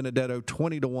 Matt DiBenedetto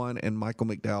 20 to 1 and Michael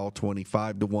McDowell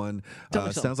 25 to 1.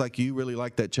 Sounds like you really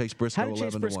like that Chase Briscoe 11 to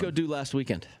 1. How did Chase Briscoe do last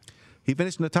weekend? He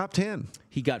finished in the top 10.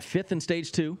 He got 5th in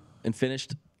stage 2 and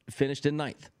finished in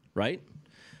 9th, right?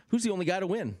 Who's the only guy to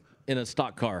win in a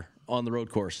stock car on the road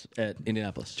course at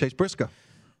Indianapolis? Chase Briscoe.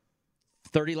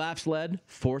 30 laps led,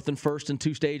 4th and 1st in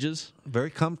 2 stages. Very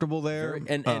comfortable there.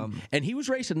 And he was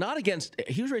racing against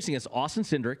Austin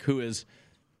Cindric, who is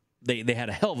they had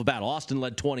a hell of a battle. Austin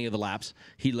led 20 of the laps.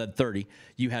 He led 30.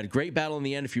 You had a great battle in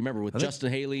the end, if you remember, with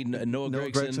Justin Haley, Noah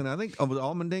Gragson. I think with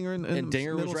Allmendinger and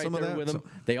Dinger was right there with him.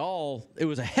 It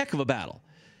was a heck of a battle.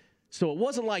 So it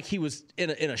wasn't like he was in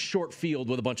a short field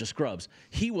with a bunch of scrubs.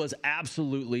 He was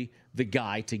absolutely the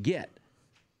guy to get.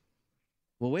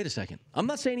 Well, wait a second. I'm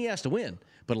not saying he has to win,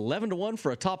 but 11 to 1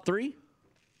 for a top 3,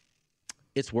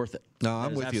 it's worth it. No,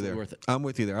 I'm with you there. I'm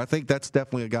with you there. I think that's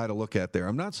definitely a guy to look at there.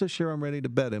 I'm not so sure I'm ready to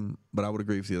bet him, but I would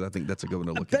agree with you. I think that's a good one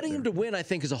to look at. Betting him to win, I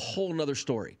think, is a whole nother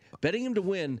story. Betting him to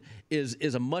win is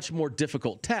a much more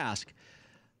difficult task.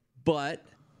 But,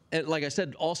 and like I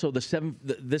said, also this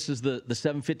is the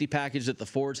 750 package that the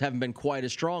Fords haven't been quite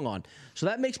as strong on. So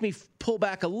that makes me pull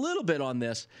back a little bit on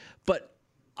this. But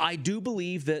I do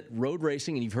believe that road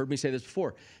racing, and you've heard me say this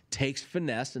before, takes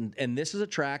finesse, and this is a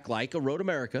track like a Road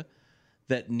America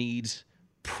that needs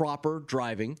proper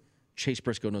driving. Chase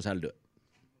Briscoe knows how to do it.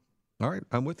 All right,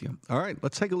 I'm with you. All right,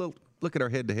 let's take a little look at our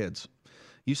head-to-heads.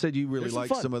 You said you really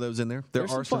liked some of those in there. There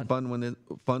are some fun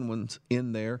ones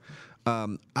in there.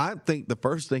 I think the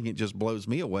first thing that just blows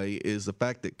me away is the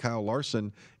fact that Kyle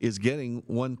Larson is getting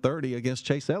 130 against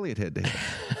Chase Elliott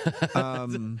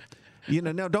head-to-head.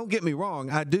 Now don't get me wrong.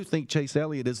 I do think Chase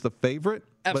Elliott is the favorite.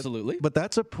 Absolutely. But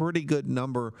that's a pretty good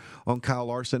number on Kyle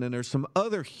Larson. And there's some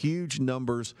other huge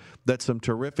numbers that some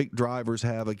terrific drivers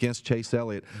have against Chase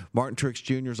Elliott. Martin Truex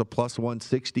Jr. is a plus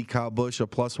 160, Kyle Busch a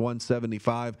plus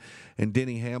 175, and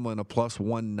Denny Hamlin a plus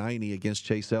 190 against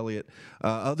Chase Elliott.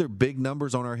 Other big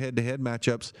numbers on our head-to-head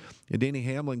matchups. Denny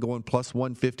Hamlin going plus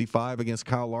 155 against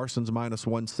Kyle Larson's minus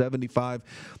 175.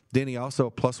 Denny also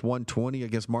a plus 120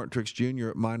 against Martin Truex Jr.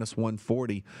 at minus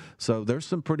 140. So there's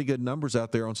some pretty good numbers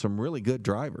out there on some really good drivers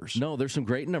drivers. No, there's some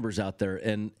great numbers out there.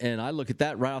 And I look at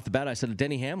that right off the bat. I said to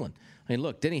Denny Hamlin. I mean,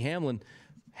 look, Denny Hamlin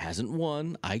hasn't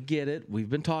won. I get it. We've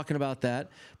been talking about that.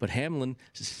 But Hamlin,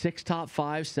 6 top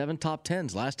 5s, 7 top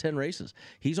 10s, last 10 races.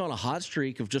 He's on a hot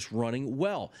streak of just running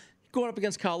well. Going up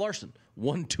against Kyle Larson,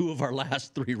 won 2 of our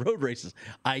last 3 road races.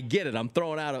 I get it. I'm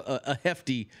throwing out a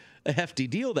hefty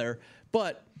deal there.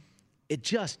 But it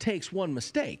just takes one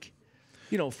mistake.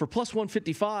 You know, for plus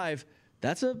 155,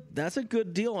 that's a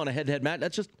good deal on a head-to-head match.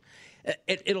 That's just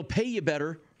it'll pay you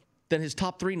better than his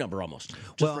top 3 number almost,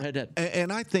 just for head-to-head.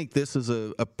 And I think this is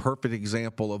a perfect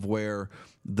example of where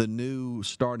the new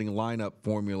starting lineup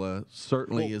formula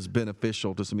certainly is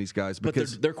beneficial to some of these guys.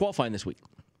 Because they're qualifying this week.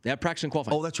 They have practice and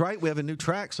qualifying. Oh, that's right. We have a new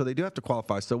track, so they do have to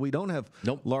qualify. So we don't have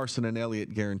Larson and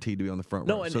Elliott guaranteed to be on the front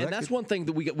row. No, and that's one thing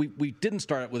that we didn't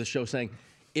start out with a show saying,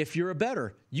 if you're a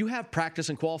bettor, you have practice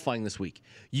and qualifying this week.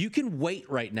 You can wait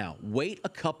right now. Wait a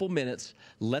couple minutes.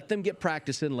 Let them get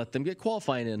practice in. Let them get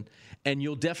qualifying in. And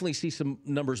you'll definitely see some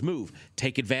numbers move.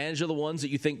 Take advantage of the ones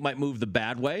that you think might move the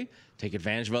bad way. Take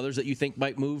advantage of others that you think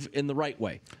might move in the right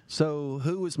way. So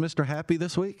who is Mr. Happy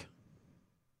this week?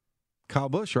 Kyle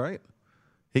Busch, right?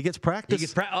 He gets practice.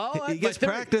 He gets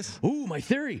practice. Ooh, my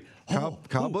theory.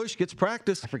 Kyle Busch gets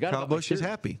practice. I forgot Kyle Busch is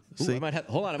happy. Ooh, See?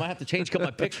 Hold on. I might have to change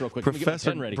my picks real quick. Let me get my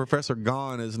pen ready. Professor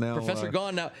Gone is now. Professor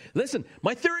Gone now. Listen,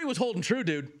 my theory was holding true,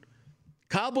 dude.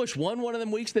 Kyle Busch won one of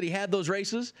them weeks that he had those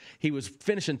races. He was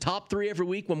finishing top 3 every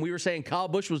week when we were saying Kyle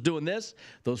Busch was doing this.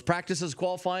 Those practices,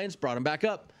 qualifyings brought him back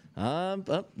up.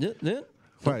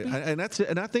 Right, and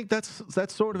I think that's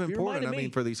sort of important. I mean,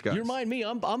 for these guys. You remind me.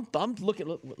 I'm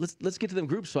looking. Let's get to them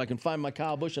groups so I can find my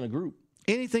Kyle Busch in a group.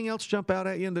 Anything else jump out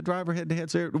at you in the driver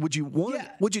head-to-heads there? Would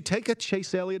you take a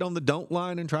Chase Elliott on the don't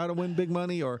line and try to win big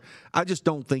money? Or I just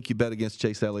don't think you bet against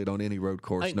Chase Elliott on any road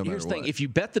course, no matter what. Here's the thing. If you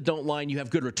bet the don't line, you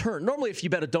have good return. Normally, if you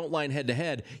bet a don't line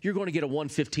head-to-head, you're going to get a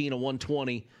 115, a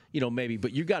 120, maybe.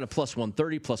 But you got a plus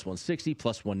 130, plus 160,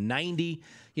 plus 190.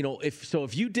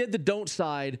 If you did the don't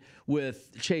side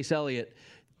with Chase Elliott,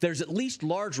 there's at least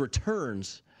large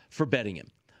returns for betting him.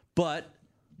 But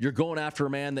you're going after a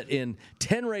man that in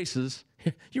 10 races,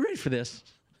 you ready for this?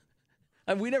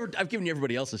 I've given you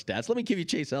everybody else's stats. Let me give you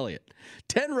Chase Elliott.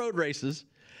 10 road races,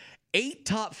 8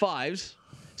 top 5s,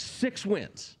 6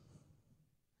 wins.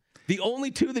 The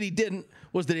only 2 that he didn't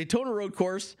was the Daytona road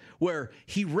course where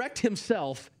he wrecked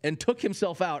himself and took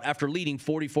himself out after leading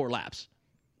 44 laps.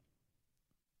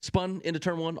 Spun into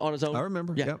turn 1 on his own. I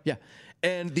remember. Yeah.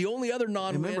 And the only other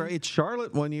non-win. Remember, it's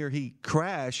Charlotte one year. He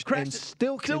crashed and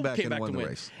still came back and won the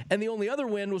race. And the only other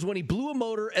win was when he blew a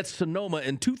motor at Sonoma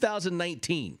in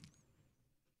 2019.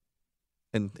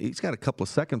 And he's got a couple of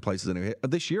second places in there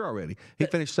this year already. He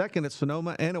finished second at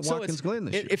Sonoma and at Watkins Glen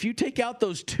this year. If you take out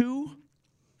those 2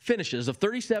 finishes of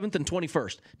 37th and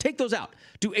 21st, take those out.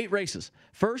 Do 8 races.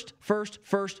 First,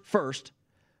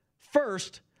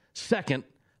 second,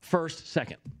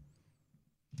 second.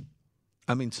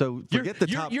 I mean, so forget the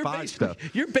top 5 stuff.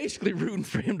 You're basically rooting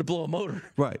for him to blow a motor.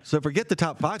 Right. So forget the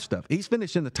top 5 stuff. He's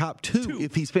finished in the top 2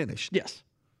 if he's finished. Yes.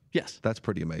 That's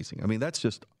pretty amazing. I mean, that's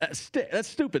just that's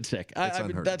stupid sick.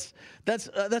 That's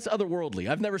otherworldly.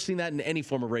 I've never seen that in any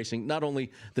form of racing. Not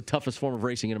only the toughest form of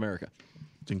racing in America.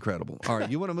 It's incredible. All right,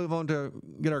 you want to move on to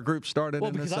get our group started? Well,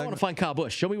 because I want to find Kyle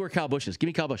Busch. Show me where Kyle Busch is. Give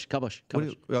me Kyle Busch.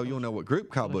 You don't know what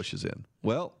group Kyle Busch is in.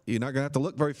 Well, you're not going to have to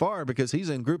look very far because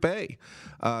he's in Group A.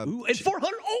 Ooh, and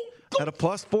 400. At a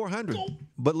plus 400.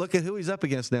 But look at who he's up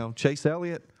against now. Chase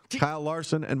Elliott, Kyle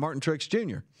Larson, and Martin Truex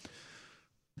Jr.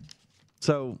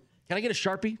 So, can I get a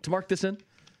Sharpie to mark this in?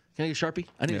 Can I get a Sharpie?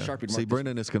 I need a Sharpie to mark this. See,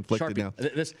 Brendan is conflicted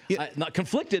Sharpie. now. Not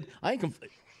conflicted. I ain't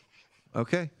conflicted.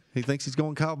 Okay. He thinks he's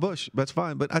going Kyle Busch. That's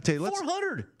fine. But I tell you,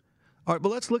 400. All right, but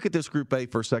let's look at this Group A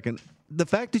for a second. The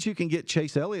fact that you can get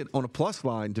Chase Elliott on a plus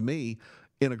line to me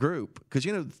in a group, because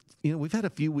we've had a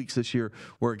few weeks this year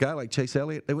where a guy like Chase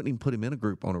Elliott, they wouldn't even put him in a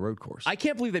group on a road course. I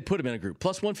can't believe they put him in a group.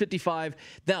 Plus 155.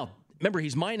 Now, remember,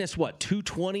 he's minus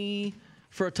 220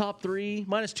 for a top 3,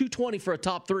 minus 220 for a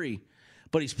top 3,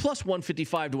 but he's plus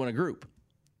 155 to win a group.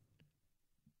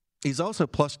 He's also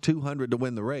plus 200 to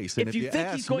win the race. And if you think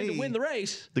he's going to win the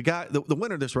race, the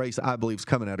winner of this race, I believe, is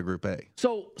coming out of Group A.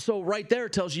 So right there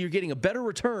tells you you're getting a better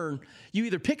return. You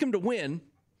either pick him to win,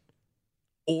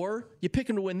 or you pick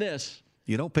him to win this.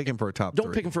 You don't pick him for a top 3.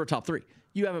 Don't pick him for a top 3.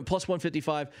 You have him plus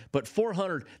 155, but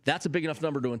 400. That's a big enough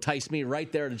number to entice me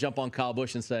right there to jump on Kyle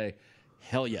Busch and say,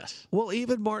 hell yes. Well,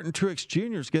 even Martin Truex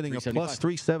Jr. is getting a plus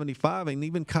 375, and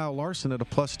even Kyle Larson at a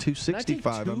plus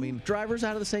 265. I mean, drivers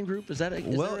out of the same group.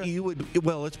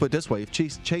 Let's put it this way: if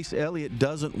Chase Elliott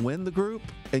doesn't win the group,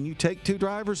 and you take 2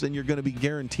 drivers, then you're going to be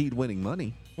guaranteed winning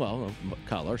money. Well,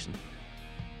 Kyle Larson.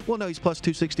 Well, no, he's plus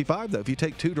 265, though. If you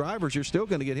take two drivers, you're still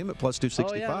going to get him at plus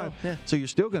 265. Yeah. So you're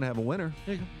still going to have a winner.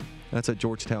 There you go. That's a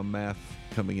Georgetown math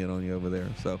coming in on you over there.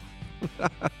 So,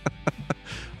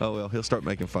 oh, well, he'll start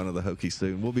making fun of the Hokies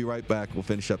soon. We'll be right back. We'll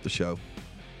finish up the show.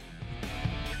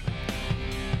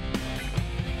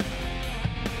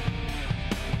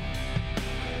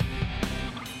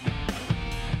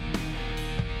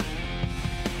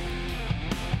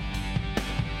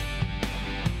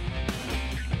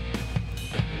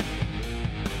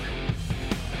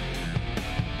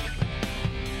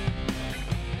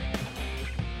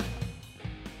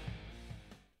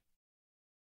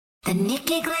 The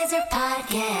Nikki Glazer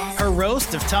Podcast. Her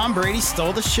roast of Tom Brady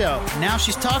stole the show. Now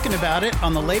she's talking about it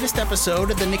on the latest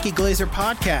episode of the Nikki Glazer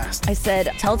Podcast. I said,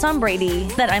 tell Tom Brady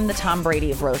that I'm the Tom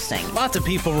Brady of roasting. Lots of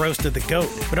people roasted the GOAT,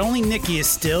 but only Nikki is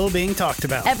still being talked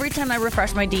about. Every time I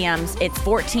refresh my DMs, it's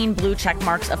 14 blue check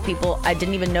marks of people I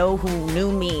didn't even know who knew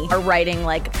me are writing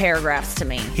like paragraphs to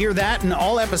me. Hear that in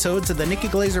all episodes of the Nikki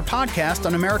Glazer Podcast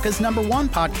on America's #1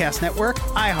 podcast network,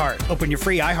 iHeart. Open your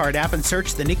free iHeart app and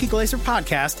search the Nikki Glazer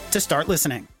Podcast to start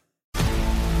listening.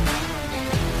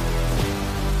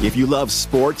 If you love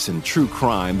sports and true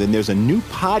crime, then there's a new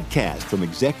podcast from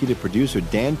executive producer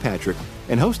Dan Patrick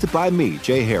and hosted by me,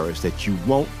 Jay Harris, that you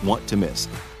won't want to miss.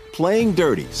 Playing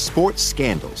Dirty: Sports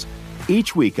Scandals.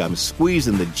 Each week, I'm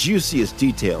squeezing the juiciest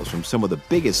details from some of the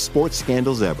biggest sports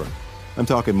scandals ever. I'm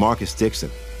talking Marcus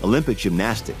Dixon, Olympic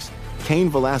gymnastics, Cain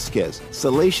Velasquez,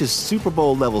 salacious Super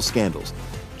Bowl-level scandals.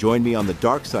 Join me on the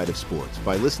dark side of sports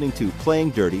by listening to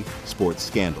Playing Dirty: Sports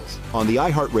Scandals on the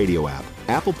iHeartRadio app,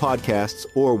 Apple Podcasts,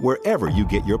 or wherever you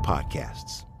get your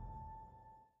podcasts.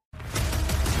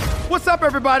 What's up,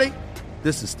 everybody?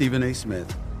 This is Stephen A.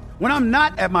 Smith. When I'm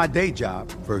not at my day job,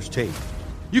 First Take,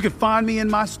 you can find me in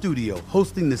my studio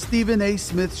hosting the Stephen A.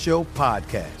 Smith Show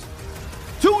podcast.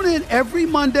 Tune in every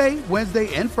Monday,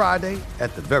 Wednesday, and Friday,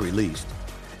 at the very least,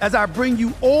 as I bring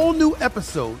you all new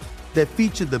episodes that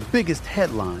feature the biggest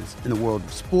headlines in the world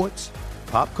of sports,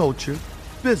 pop culture,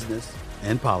 business,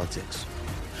 and politics.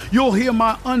 You'll hear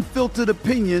my unfiltered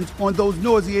opinions on those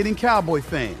nauseating Cowboy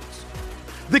fans,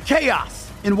 the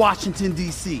chaos in Washington,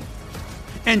 D.C.,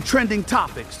 and trending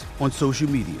topics on social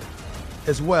media,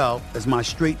 as well as my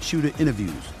straight shooter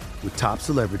interviews with top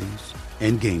celebrities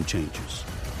and game changers.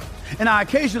 And I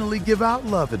occasionally give out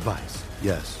love advice.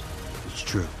 Yes, it's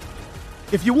true.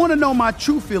 If you want to know my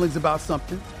true feelings about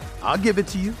something, I'll give it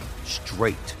to you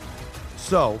straight.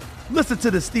 So, listen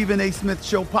to the Stephen A. Smith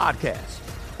Show podcast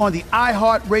on the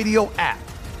iHeartRadio app,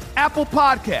 Apple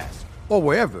Podcasts, or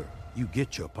wherever you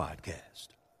get your podcast.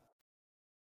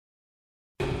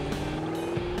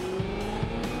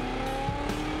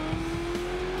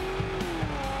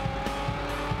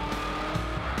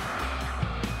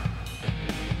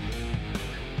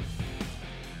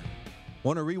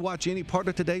 Want to rewatch any part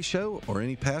of today's show or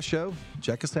any past show?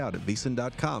 Check us out at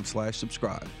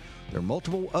vsin.com/subscribe. There are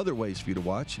multiple other ways for you to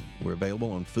watch. We're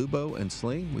available on Fubo and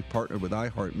Sling. We've partnered with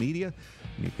iHeartMedia,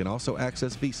 and you can also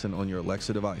access VSiN on your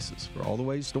Alexa devices. For all the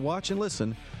ways to watch and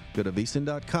listen, go to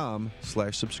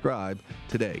vsin.com/subscribe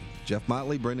today. Jeff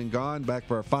Motley, Brendan Gaughan, back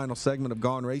for our final segment of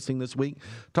Gone Racing this week,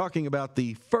 talking about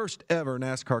the first ever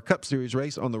NASCAR Cup Series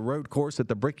race on the road course at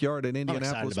the Brickyard at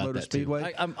Indianapolis Motor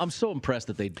Speedway. I'm so impressed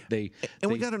that they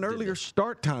we got an earlier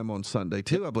start time on Sunday,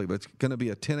 too, I believe. It's going to be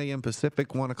a 10 a.m.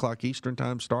 Pacific, 1 o'clock Eastern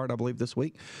time start, I believe, this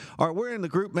week. All right, we're in the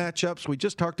group matchups. We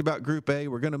just talked about Group A.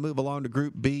 We're going to move along to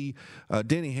Group B.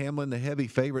 Denny Hamlin, the heavy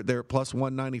favorite there at plus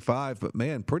 195. But,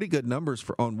 man, pretty good numbers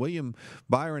on William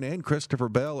Byron and Christopher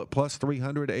Bell at plus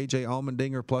 300. A.J.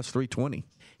 Allmendinger plus 320.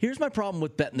 Here's my problem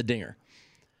with betting the Dinger.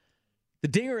 The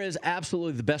Dinger is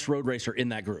absolutely the best road racer in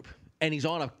that group. And he's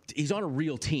on a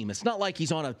real team. It's not like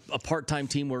he's on a part-time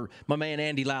team where my man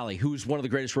Andy Lally, who's one of the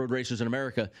greatest road racers in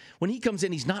America, when he comes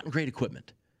in, he's not in great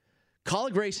equipment.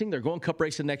 Colleague Racing, they're going Cup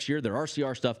racing next year, their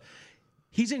RCR stuff.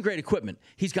 He's in great equipment.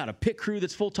 He's got a pit crew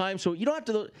that's full-time, so you don't have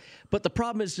to. But the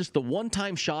problem is just the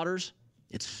one-time shotters.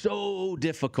 It's so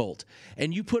difficult.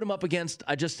 And you put him up against,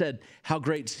 I just said how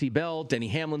great C-Bell, Denny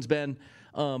Hamlin's been.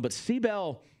 But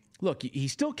C-Bell, look, he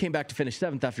still came back to finish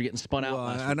 7th after getting spun out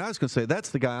last week. And I was going to say,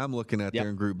 that's the guy I'm looking at there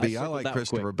in Group B. I like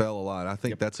Christopher Bell a lot. I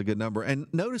think that's a good number. And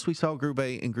notice we saw Group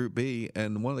A and Group B,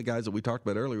 and one of the guys that we talked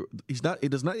about earlier, he's not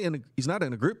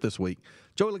in a group this week.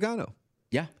 Joey Logano.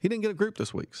 Yeah. He didn't get a group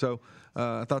this week. So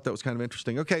I thought that was kind of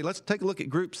interesting. Okay, let's take a look at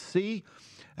Group C.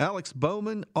 Alex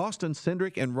Bowman, Austin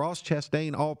Cindric, and Ross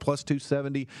Chastain all plus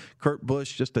 270. Kurt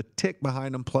Busch just a tick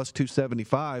behind them, plus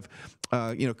 275.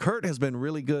 Kurt has been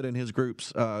really good in his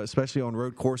groups, especially on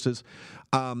road courses.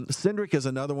 Cindric is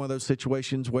another one of those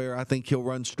situations where I think he'll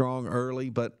run strong early,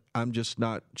 but I'm just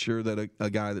not sure that a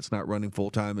guy that's not running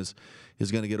full-time is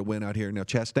going to get a win out here. Now,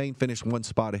 Chastain finished one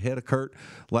spot ahead of Kurt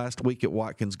last week at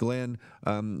Watkins Glen,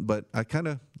 but I kind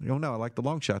of don't know. I like the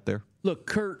long shot there. Look,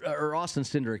 Kurt or Austin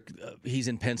Cindric, he's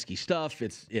in Penske stuff.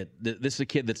 This is a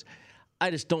kid that's I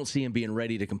just don't see him being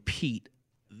ready to compete.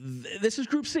 This is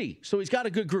Group C, so he's got a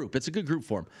good group. It's a good group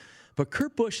for him. But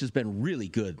Kurt Busch has been really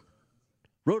good.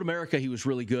 Road America, he was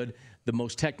really good. The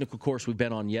most technical course we've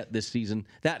been on yet this season.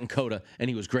 That and COTA, and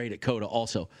he was great at COTA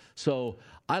also. So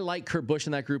I like Kurt Busch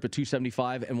in that group at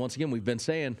 275. And once again, we've been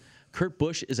saying Kurt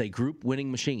Busch is a group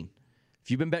winning machine. If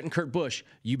you've been betting Kurt Busch,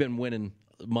 you've been winning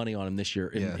money on him this year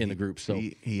in the group. So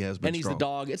he has been and he's strong. the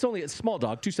dog. It's only a small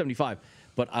dog, 275.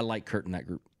 But I like Kurt in that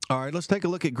group. All right, let's take a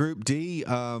look at Group D.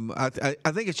 I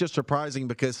think it's just surprising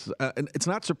because it's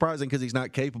not surprising because he's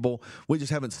not capable. We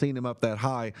just haven't seen him up that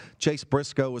high. Chase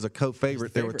Briscoe was a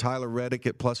co-favorite there with Tyler Reddick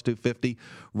at plus 250,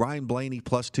 Ryan Blaney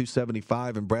plus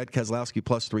 275, and Brad Keselowski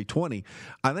plus 320.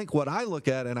 I think what I look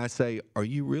at and I say, are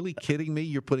you really kidding me?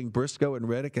 You're putting Briscoe and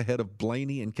Reddick ahead of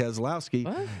Blaney and Keselowski.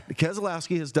 What?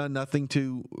 Keselowski has done nothing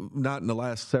not in the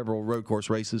last several road course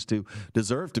races, to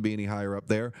deserve to be any higher up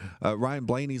there. Ryan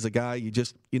Blaney's a guy you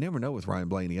never know with Ryan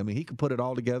Blaney. I mean, he can put it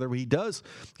all together. He does.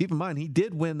 Keep in mind, he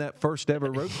did win that first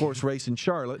ever road course race in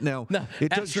Charlotte. Now,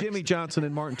 it took Jimmy Johnson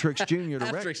and Martin Truex Jr.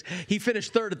 to wreck. He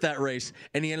finished third at that race,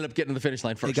 and he ended up getting to the finish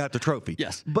line first. He got the trophy.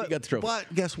 Yes, but, he got the trophy.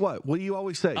 But guess what? What do you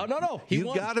always say? Oh, no. You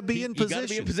got to be in position. You got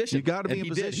to be in position. You got to be and in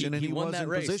position, and he was in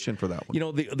position for that one. You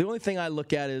know, the only thing I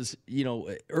look at is,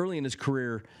 early in his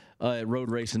career, road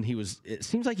racing, it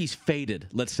seems like he's faded,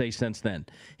 let's say, since then.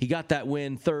 He got that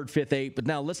win, 3rd, 5th, 8th, but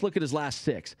now let's look at his last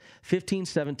 6, 15,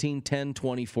 17, 10,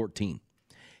 20, 14.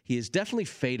 He has definitely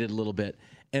faded a little bit,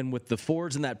 and with the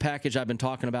Fords in that package I've been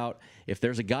talking about, if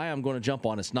there's a guy I'm going to jump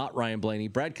on, it's not Ryan Blaney.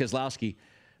 Brad Keselowski,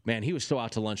 man, he was so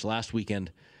out to lunch last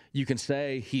weekend. You can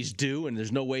say he's due, and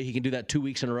there's no way he can do that 2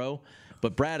 weeks in a row.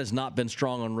 But Brad has not been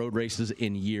strong on road races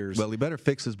in years. Well, he better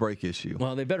fix his brake issue.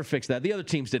 Well, they better fix that. The other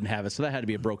teams didn't have it, so that had to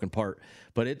be a broken part.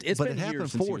 But it's been happened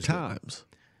years since 4 times.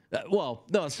 No,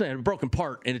 it's a broken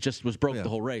part, and it just was broke the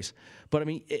whole race. But, I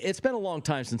mean, it's been a long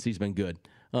time since he's been good.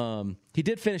 He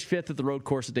did finish 5th at the road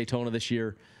course at Daytona this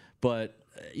year. But,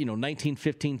 19,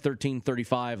 15, 13,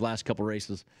 35, last couple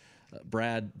races.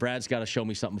 Brad's got to show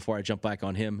me something before I jump back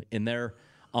on him. In there,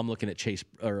 I'm looking at Chase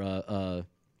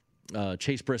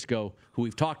Briscoe, who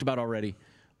we've talked about already,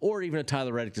 or even a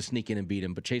Tyler Reddick to sneak in and beat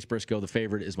him. But Chase Briscoe, the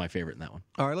favorite, is my favorite in that one.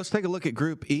 All right, let's take a look at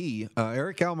Group E.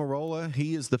 Eric Almirola,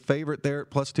 he is the favorite there at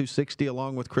plus 260,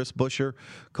 along with Chris Buescher,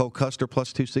 Cole Custer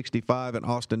plus 265, and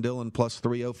Austin Dillon plus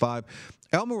 305.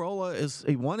 Almirola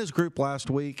he won his group last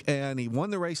week, and he won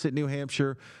the race at New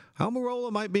Hampshire.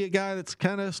 Almirola might be a guy that's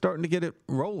kind of starting to get it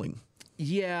rolling.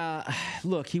 Yeah,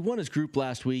 look, he won his group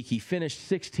last week. He finished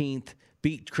 16th.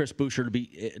 Beat Chris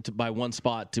Buescher by 1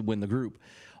 spot to win the group.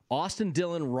 Austin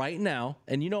Dillon right now,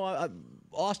 and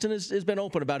Austin has been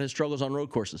open about his struggles on road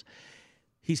courses.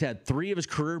 He's had 3 of his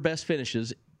career best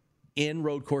finishes in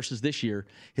road courses this year.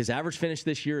 His average finish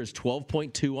this year is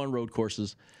 12.2 on road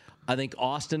courses. I think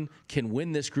Austin can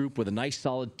win this group with a nice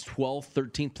solid 12th,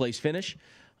 13th place finish.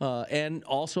 And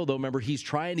also, though, remember, he's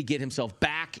trying to get himself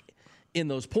back in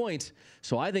those points.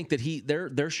 So I think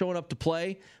that they're showing up to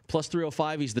play. Plus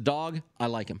 305, he's the dog. I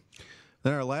like him.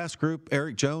 Then our last group,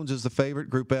 Eric Jones is the favorite.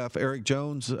 Group F, Eric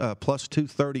Jones plus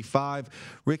 235,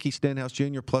 Ricky Stenhouse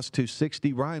Jr. plus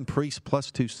 260, Ryan Preece plus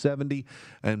 270,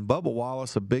 and Bubba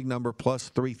Wallace, a big number, plus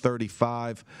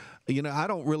 335. I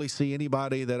don't really see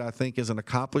anybody that I think is an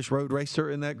accomplished road racer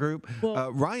in that group.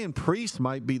 Well, Ryan Preece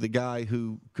might be the guy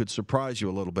who could surprise you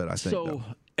a little bit, I think. So,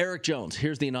 Eric Jones,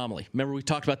 here's the anomaly. Remember, we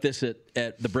talked about this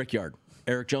at the Brickyard.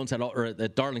 Eric Jones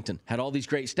at Darlington had all these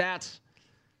great stats,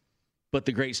 but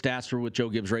the great stats were with Joe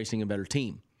Gibbs Racing, a better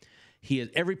team.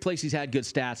 Every place he's had good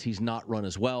stats, he's not run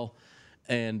as well,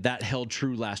 and that held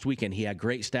true last weekend. He had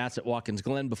great stats at Watkins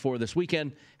Glen before this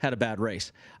weekend, had a bad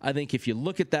race. I think if you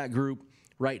look at that group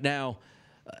right now,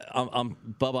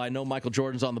 Bubba, I know Michael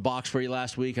Jordan's on the box for you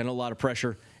last week. I know a lot of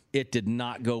pressure. It did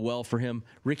not go well for him.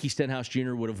 Ricky Stenhouse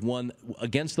Jr. would have won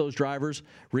against those drivers.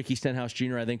 Ricky Stenhouse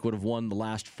Jr., I think, would have won the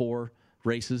last 4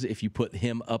 races if you put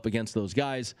him up against those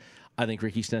guys. I think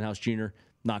Ricky Stenhouse Jr.,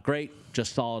 not great,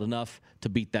 just solid enough to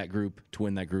beat that group, to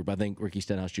win that group. I think Ricky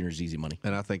Stenhouse Jr. is easy money.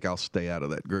 And I think I'll stay out of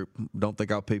that group. Don't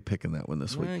think I'll be picking that one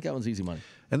this week. I think that one's easy money.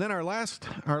 And then our last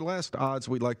odds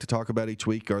we'd like to talk about each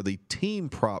week are the team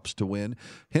props to win.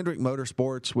 Hendrick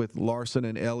Motorsports with Larson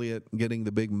and Elliott getting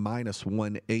the big minus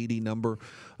 180 number.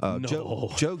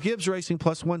 Joe Gibbs Racing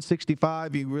plus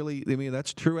 165.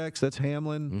 That's Truex, that's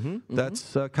Hamlin,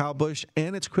 that's Kyle Busch,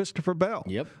 and it's Christopher Bell.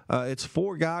 Yep. It's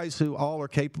 4 guys who all are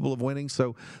capable of winning,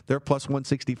 so they're plus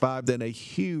 165. Then a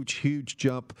huge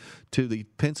jump to the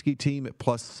Penske team at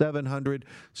plus 700.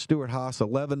 Stuart Haas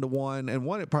 11-1, and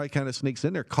one that probably kind of sneaks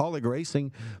in there, Colleague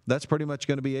Racing. That's pretty much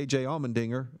going to be AJ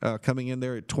Allmendinger coming in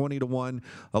there at 20-1,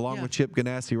 along with Chip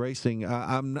Ganassi Racing.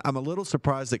 I'm a little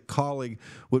surprised that Colleague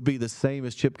would be the same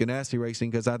as Chip Ganassi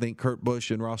Racing, because I think Kurt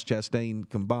Busch and Ross Chastain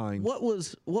combined. What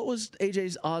was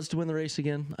AJ's odds to win the race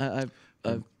again?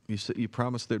 You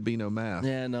promised there'd be no math.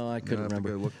 Yeah, no, I couldn't remember.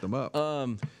 I have to go look them up.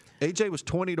 AJ was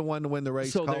 20-1 to win the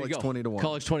race. So Colleague's 20-1.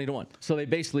 Colleague's 20-1. So they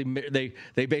basically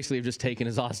have just taken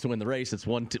his odds to win the race. It's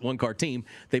one car team.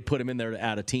 They put him in there to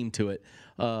add a team to it.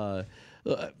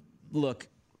 Look,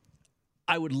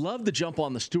 I would love to jump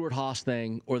on the Stuart Haas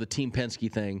thing or the Team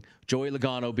Penske thing. Joey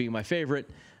Logano being my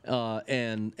favorite,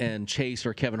 and Chase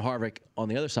or Kevin Harvick on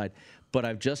the other side. But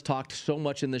I've just talked so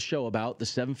much in this show about the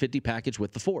 750 package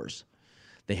with the 4s.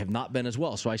 They have not been as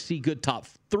well. So I see good top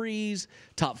 3s,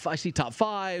 I see top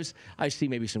 5s, I see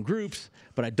maybe some groups,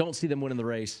 but I don't see them winning the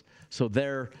race. So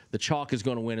the chalk is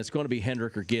going to win. It's going to be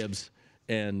Hendrick or Gibbs,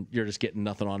 and you're just getting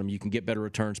nothing on them. You can get better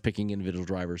returns picking individual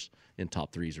drivers in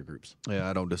top 3s or groups. Yeah,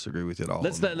 I don't disagree with you at all.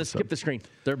 Let's skip the screen.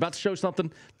 They're about to show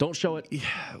something. Don't show it.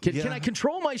 Can I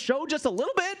control my show just a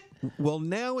little bit? Well,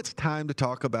 now it's time to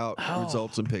talk about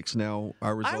results and picks. Now,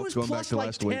 our results going back to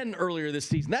last week. I was plus 10 earlier this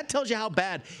season. That tells you how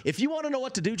bad. If you want to know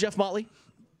what to do, Jeff Motley,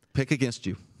 pick against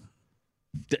you.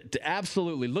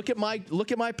 Absolutely. Look at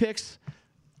my picks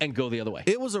and go the other way.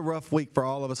 It was a rough week for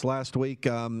all of us last week.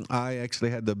 I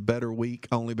actually had the better week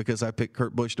only because I picked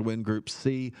Kurt Busch to win Group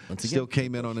C. Still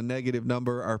came in on a negative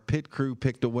number. Our pit crew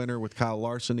picked a winner with Kyle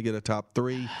Larson to get a top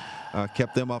 3.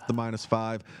 Kept them off the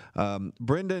 -5.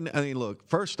 Brendan, look,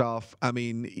 first off,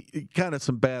 kind of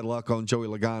some bad luck on Joey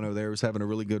Logano there. He was having a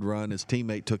really good run. His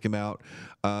teammate took him out.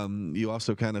 You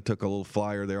also kind of took a little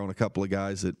flyer there on a couple of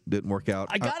guys that didn't work out.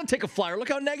 I got to take a flyer. Look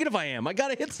how negative I am. I got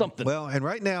to hit something. Well, and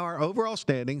right now, our overall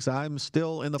standings, I'm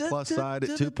still in the plus side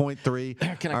at 2.3.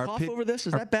 Can I cough over this?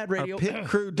 Is that bad radio? Our pit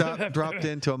crew dropped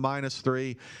into a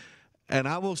 -3. And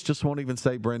I won't even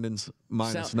say Brendan's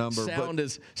minus number.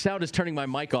 Sound is turning my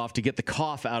mic off to get the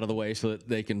cough out of the way so that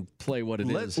they can play what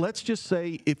it is. Let's just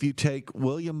say if you take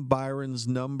William Byron's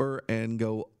number and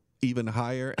go even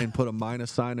higher and put a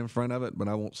minus sign in front of it, but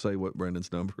I won't say what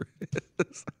Brendan's number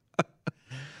is.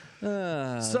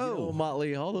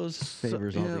 Motley, all those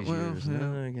favors all these years.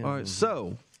 Yeah. All right,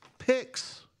 so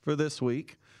picks for this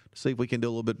week. See if we can do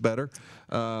a little bit better.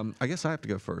 I guess I have to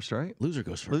go first, right? Loser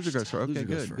goes first. Okay,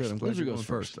 good. I'm glad loser you're goes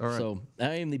first. All right. So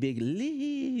I am the big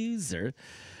loser.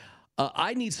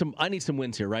 I need some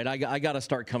wins here, right? I got to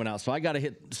start coming out. So I got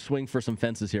to swing for some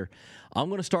fences here. I'm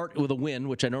going to start with a win,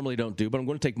 which I normally don't do, but I'm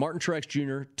going to take Martin Truex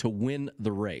Jr. to win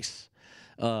the race.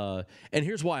 And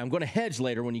here's why. I'm going to hedge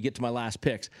later when you get to my last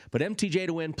picks. But MTJ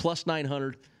to win plus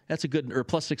 900. That's a good, or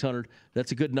plus 600.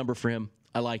 That's a good number for him.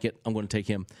 I like it. I'm going to take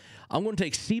him. I'm going to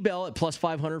take Seabell at plus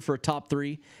 500 for a top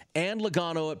 3 and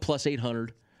Logano at plus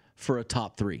 800 for a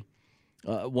top 3.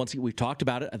 Once we've talked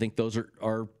about it, I think those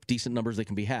are decent numbers that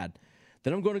can be had.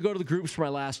 Then I'm going to go to the groups for my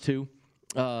last 2.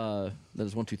 That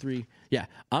is 1, 2, 3. Yeah,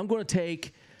 I'm going to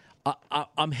take.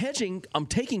 I'm hedging. I'm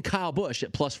taking Kyle Busch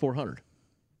at plus 400.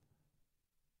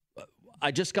 I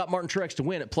just got Martin Truex to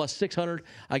win at plus 600.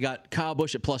 I got Kyle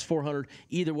Busch at plus 400.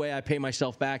 Either way, I pay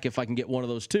myself back if I can get one of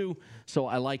those 2. So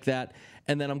I like that.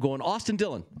 And then I'm going Austin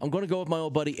Dillon. I'm going to go with my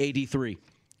old buddy AD3.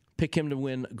 Pick him to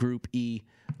win Group E.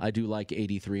 I do like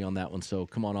AD3 on that one. So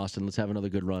come on, Austin. Let's have another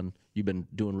good run. You've been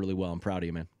doing really well. I'm proud of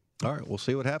you, man. All right, we'll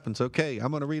see what happens. Okay,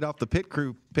 I'm going to read off the pit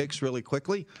crew picks really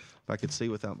quickly, if I could see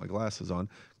without my glasses on.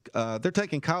 They're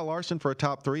taking Kyle Larson for a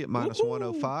top 3 at minus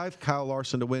 105. Kyle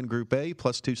Larson to win Group A,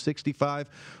 plus 265.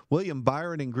 William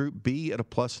Byron in Group B at a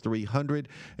plus 300.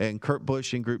 And Kurt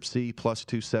Busch in Group C, plus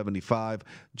 275.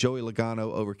 Joey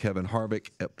Logano over Kevin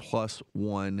Harvick at plus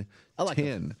 110. I like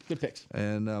those. Good picks.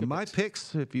 And my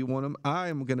picks, if you want them, I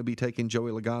am going to be taking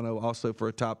Joey Logano also for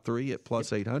a top 3 at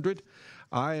plus 800.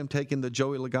 I am taking the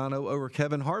Joey Logano over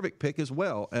Kevin Harvick pick as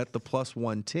well at the plus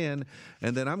 110.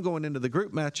 And then I'm going into the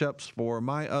group matchups for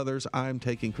my others. I'm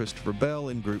taking Christopher Bell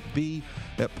in Group B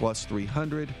at plus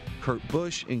 300, Kurt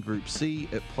Busch in Group C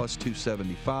at plus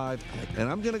 275. And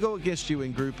I'm going to go against you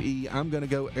in Group E. I'm going to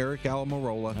go Eric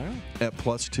Almirola at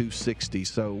plus 260.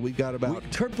 So we've got about...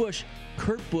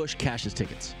 Kurt Busch cashes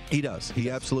tickets. He does. He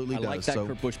absolutely does. I like that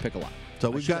Kurt Busch pick a lot. So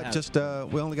we've got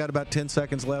we only got about 10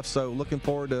 seconds left. So looking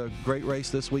forward to a great race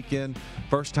this weekend.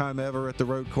 First time ever at the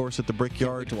road course at the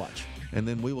Brickyard. Can't wait to watch. And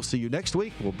then we will see you next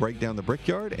week. We'll break down the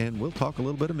Brickyard and we'll talk a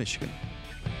little bit of Michigan.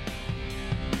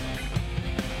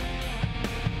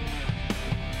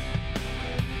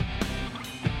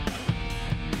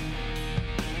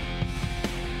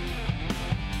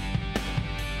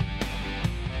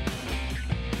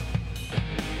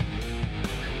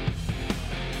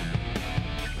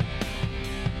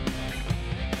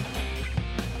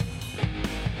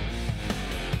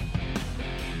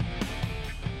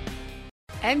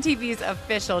 MTV's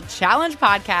official Challenge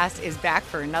podcast is back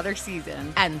for another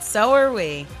season. And so are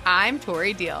we. I'm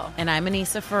Tori Deal. And I'm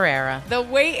Anissa Ferreira. The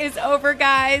wait is over,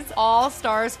 guys. All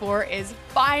Stars 4 is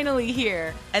finally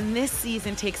here. And this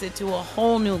season takes it to a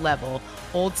whole new level.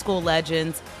 Old school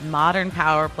legends, modern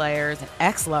power players, and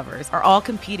ex-lovers are all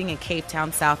competing in Cape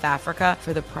Town, South Africa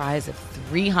for the prize of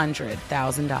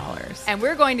 $300,000. And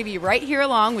we're going to be right here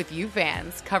along with you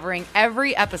fans, covering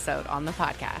every episode on the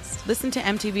podcast. Listen to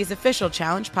MTV's official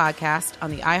Challenge podcast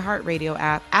on the iHeartRadio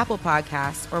app, Apple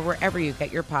Podcasts, or wherever you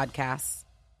get your podcasts.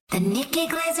 The Nikki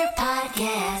Glaser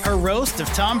Podcast. Her roast of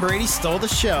Tom Brady stole the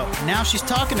show. Now she's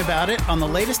talking about it on the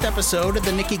latest episode of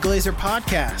the Nikki Glaser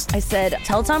Podcast. I said,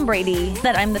 tell Tom Brady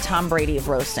that I'm the Tom Brady of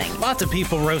roasting. Lots of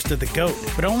people roasted the GOAT,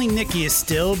 but only Nikki is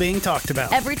still being talked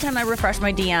about. Every time I refresh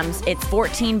my DMs, it's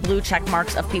 14 blue check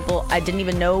marks of people I didn't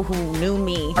even know who knew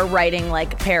me are writing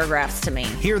like paragraphs to me.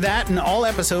 Hear that in all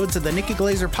episodes of the Nikki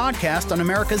Glaser Podcast on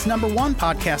America's #1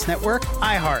 podcast network,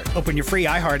 iHeart. Open your free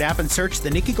iHeart app and search the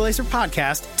Nikki Glaser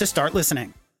Podcast to start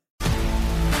listening.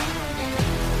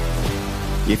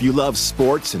 If you love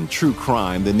sports and true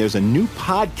crime, then there's a new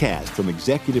podcast from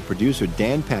executive producer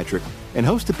Dan Patrick and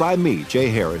hosted by me, Jay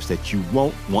Harris, that you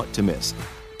won't want to miss.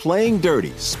 Playing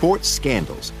Dirty: Sports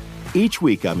Scandals. Each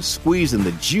week, I'm squeezing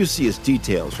the juiciest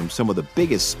details from some of the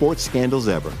biggest sports scandals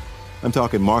ever. I'm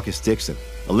talking Marcus Dixon,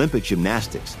 Olympic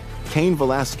gymnastics, Cain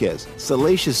Velasquez,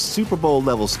 salacious Super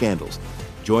Bowl-level scandals.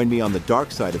 Join me on the dark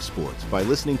side of sports by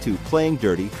listening to Playing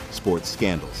Dirty: Sports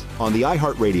Scandals on the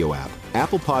iHeartRadio app,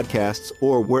 Apple Podcasts,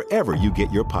 or wherever you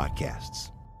get your podcasts.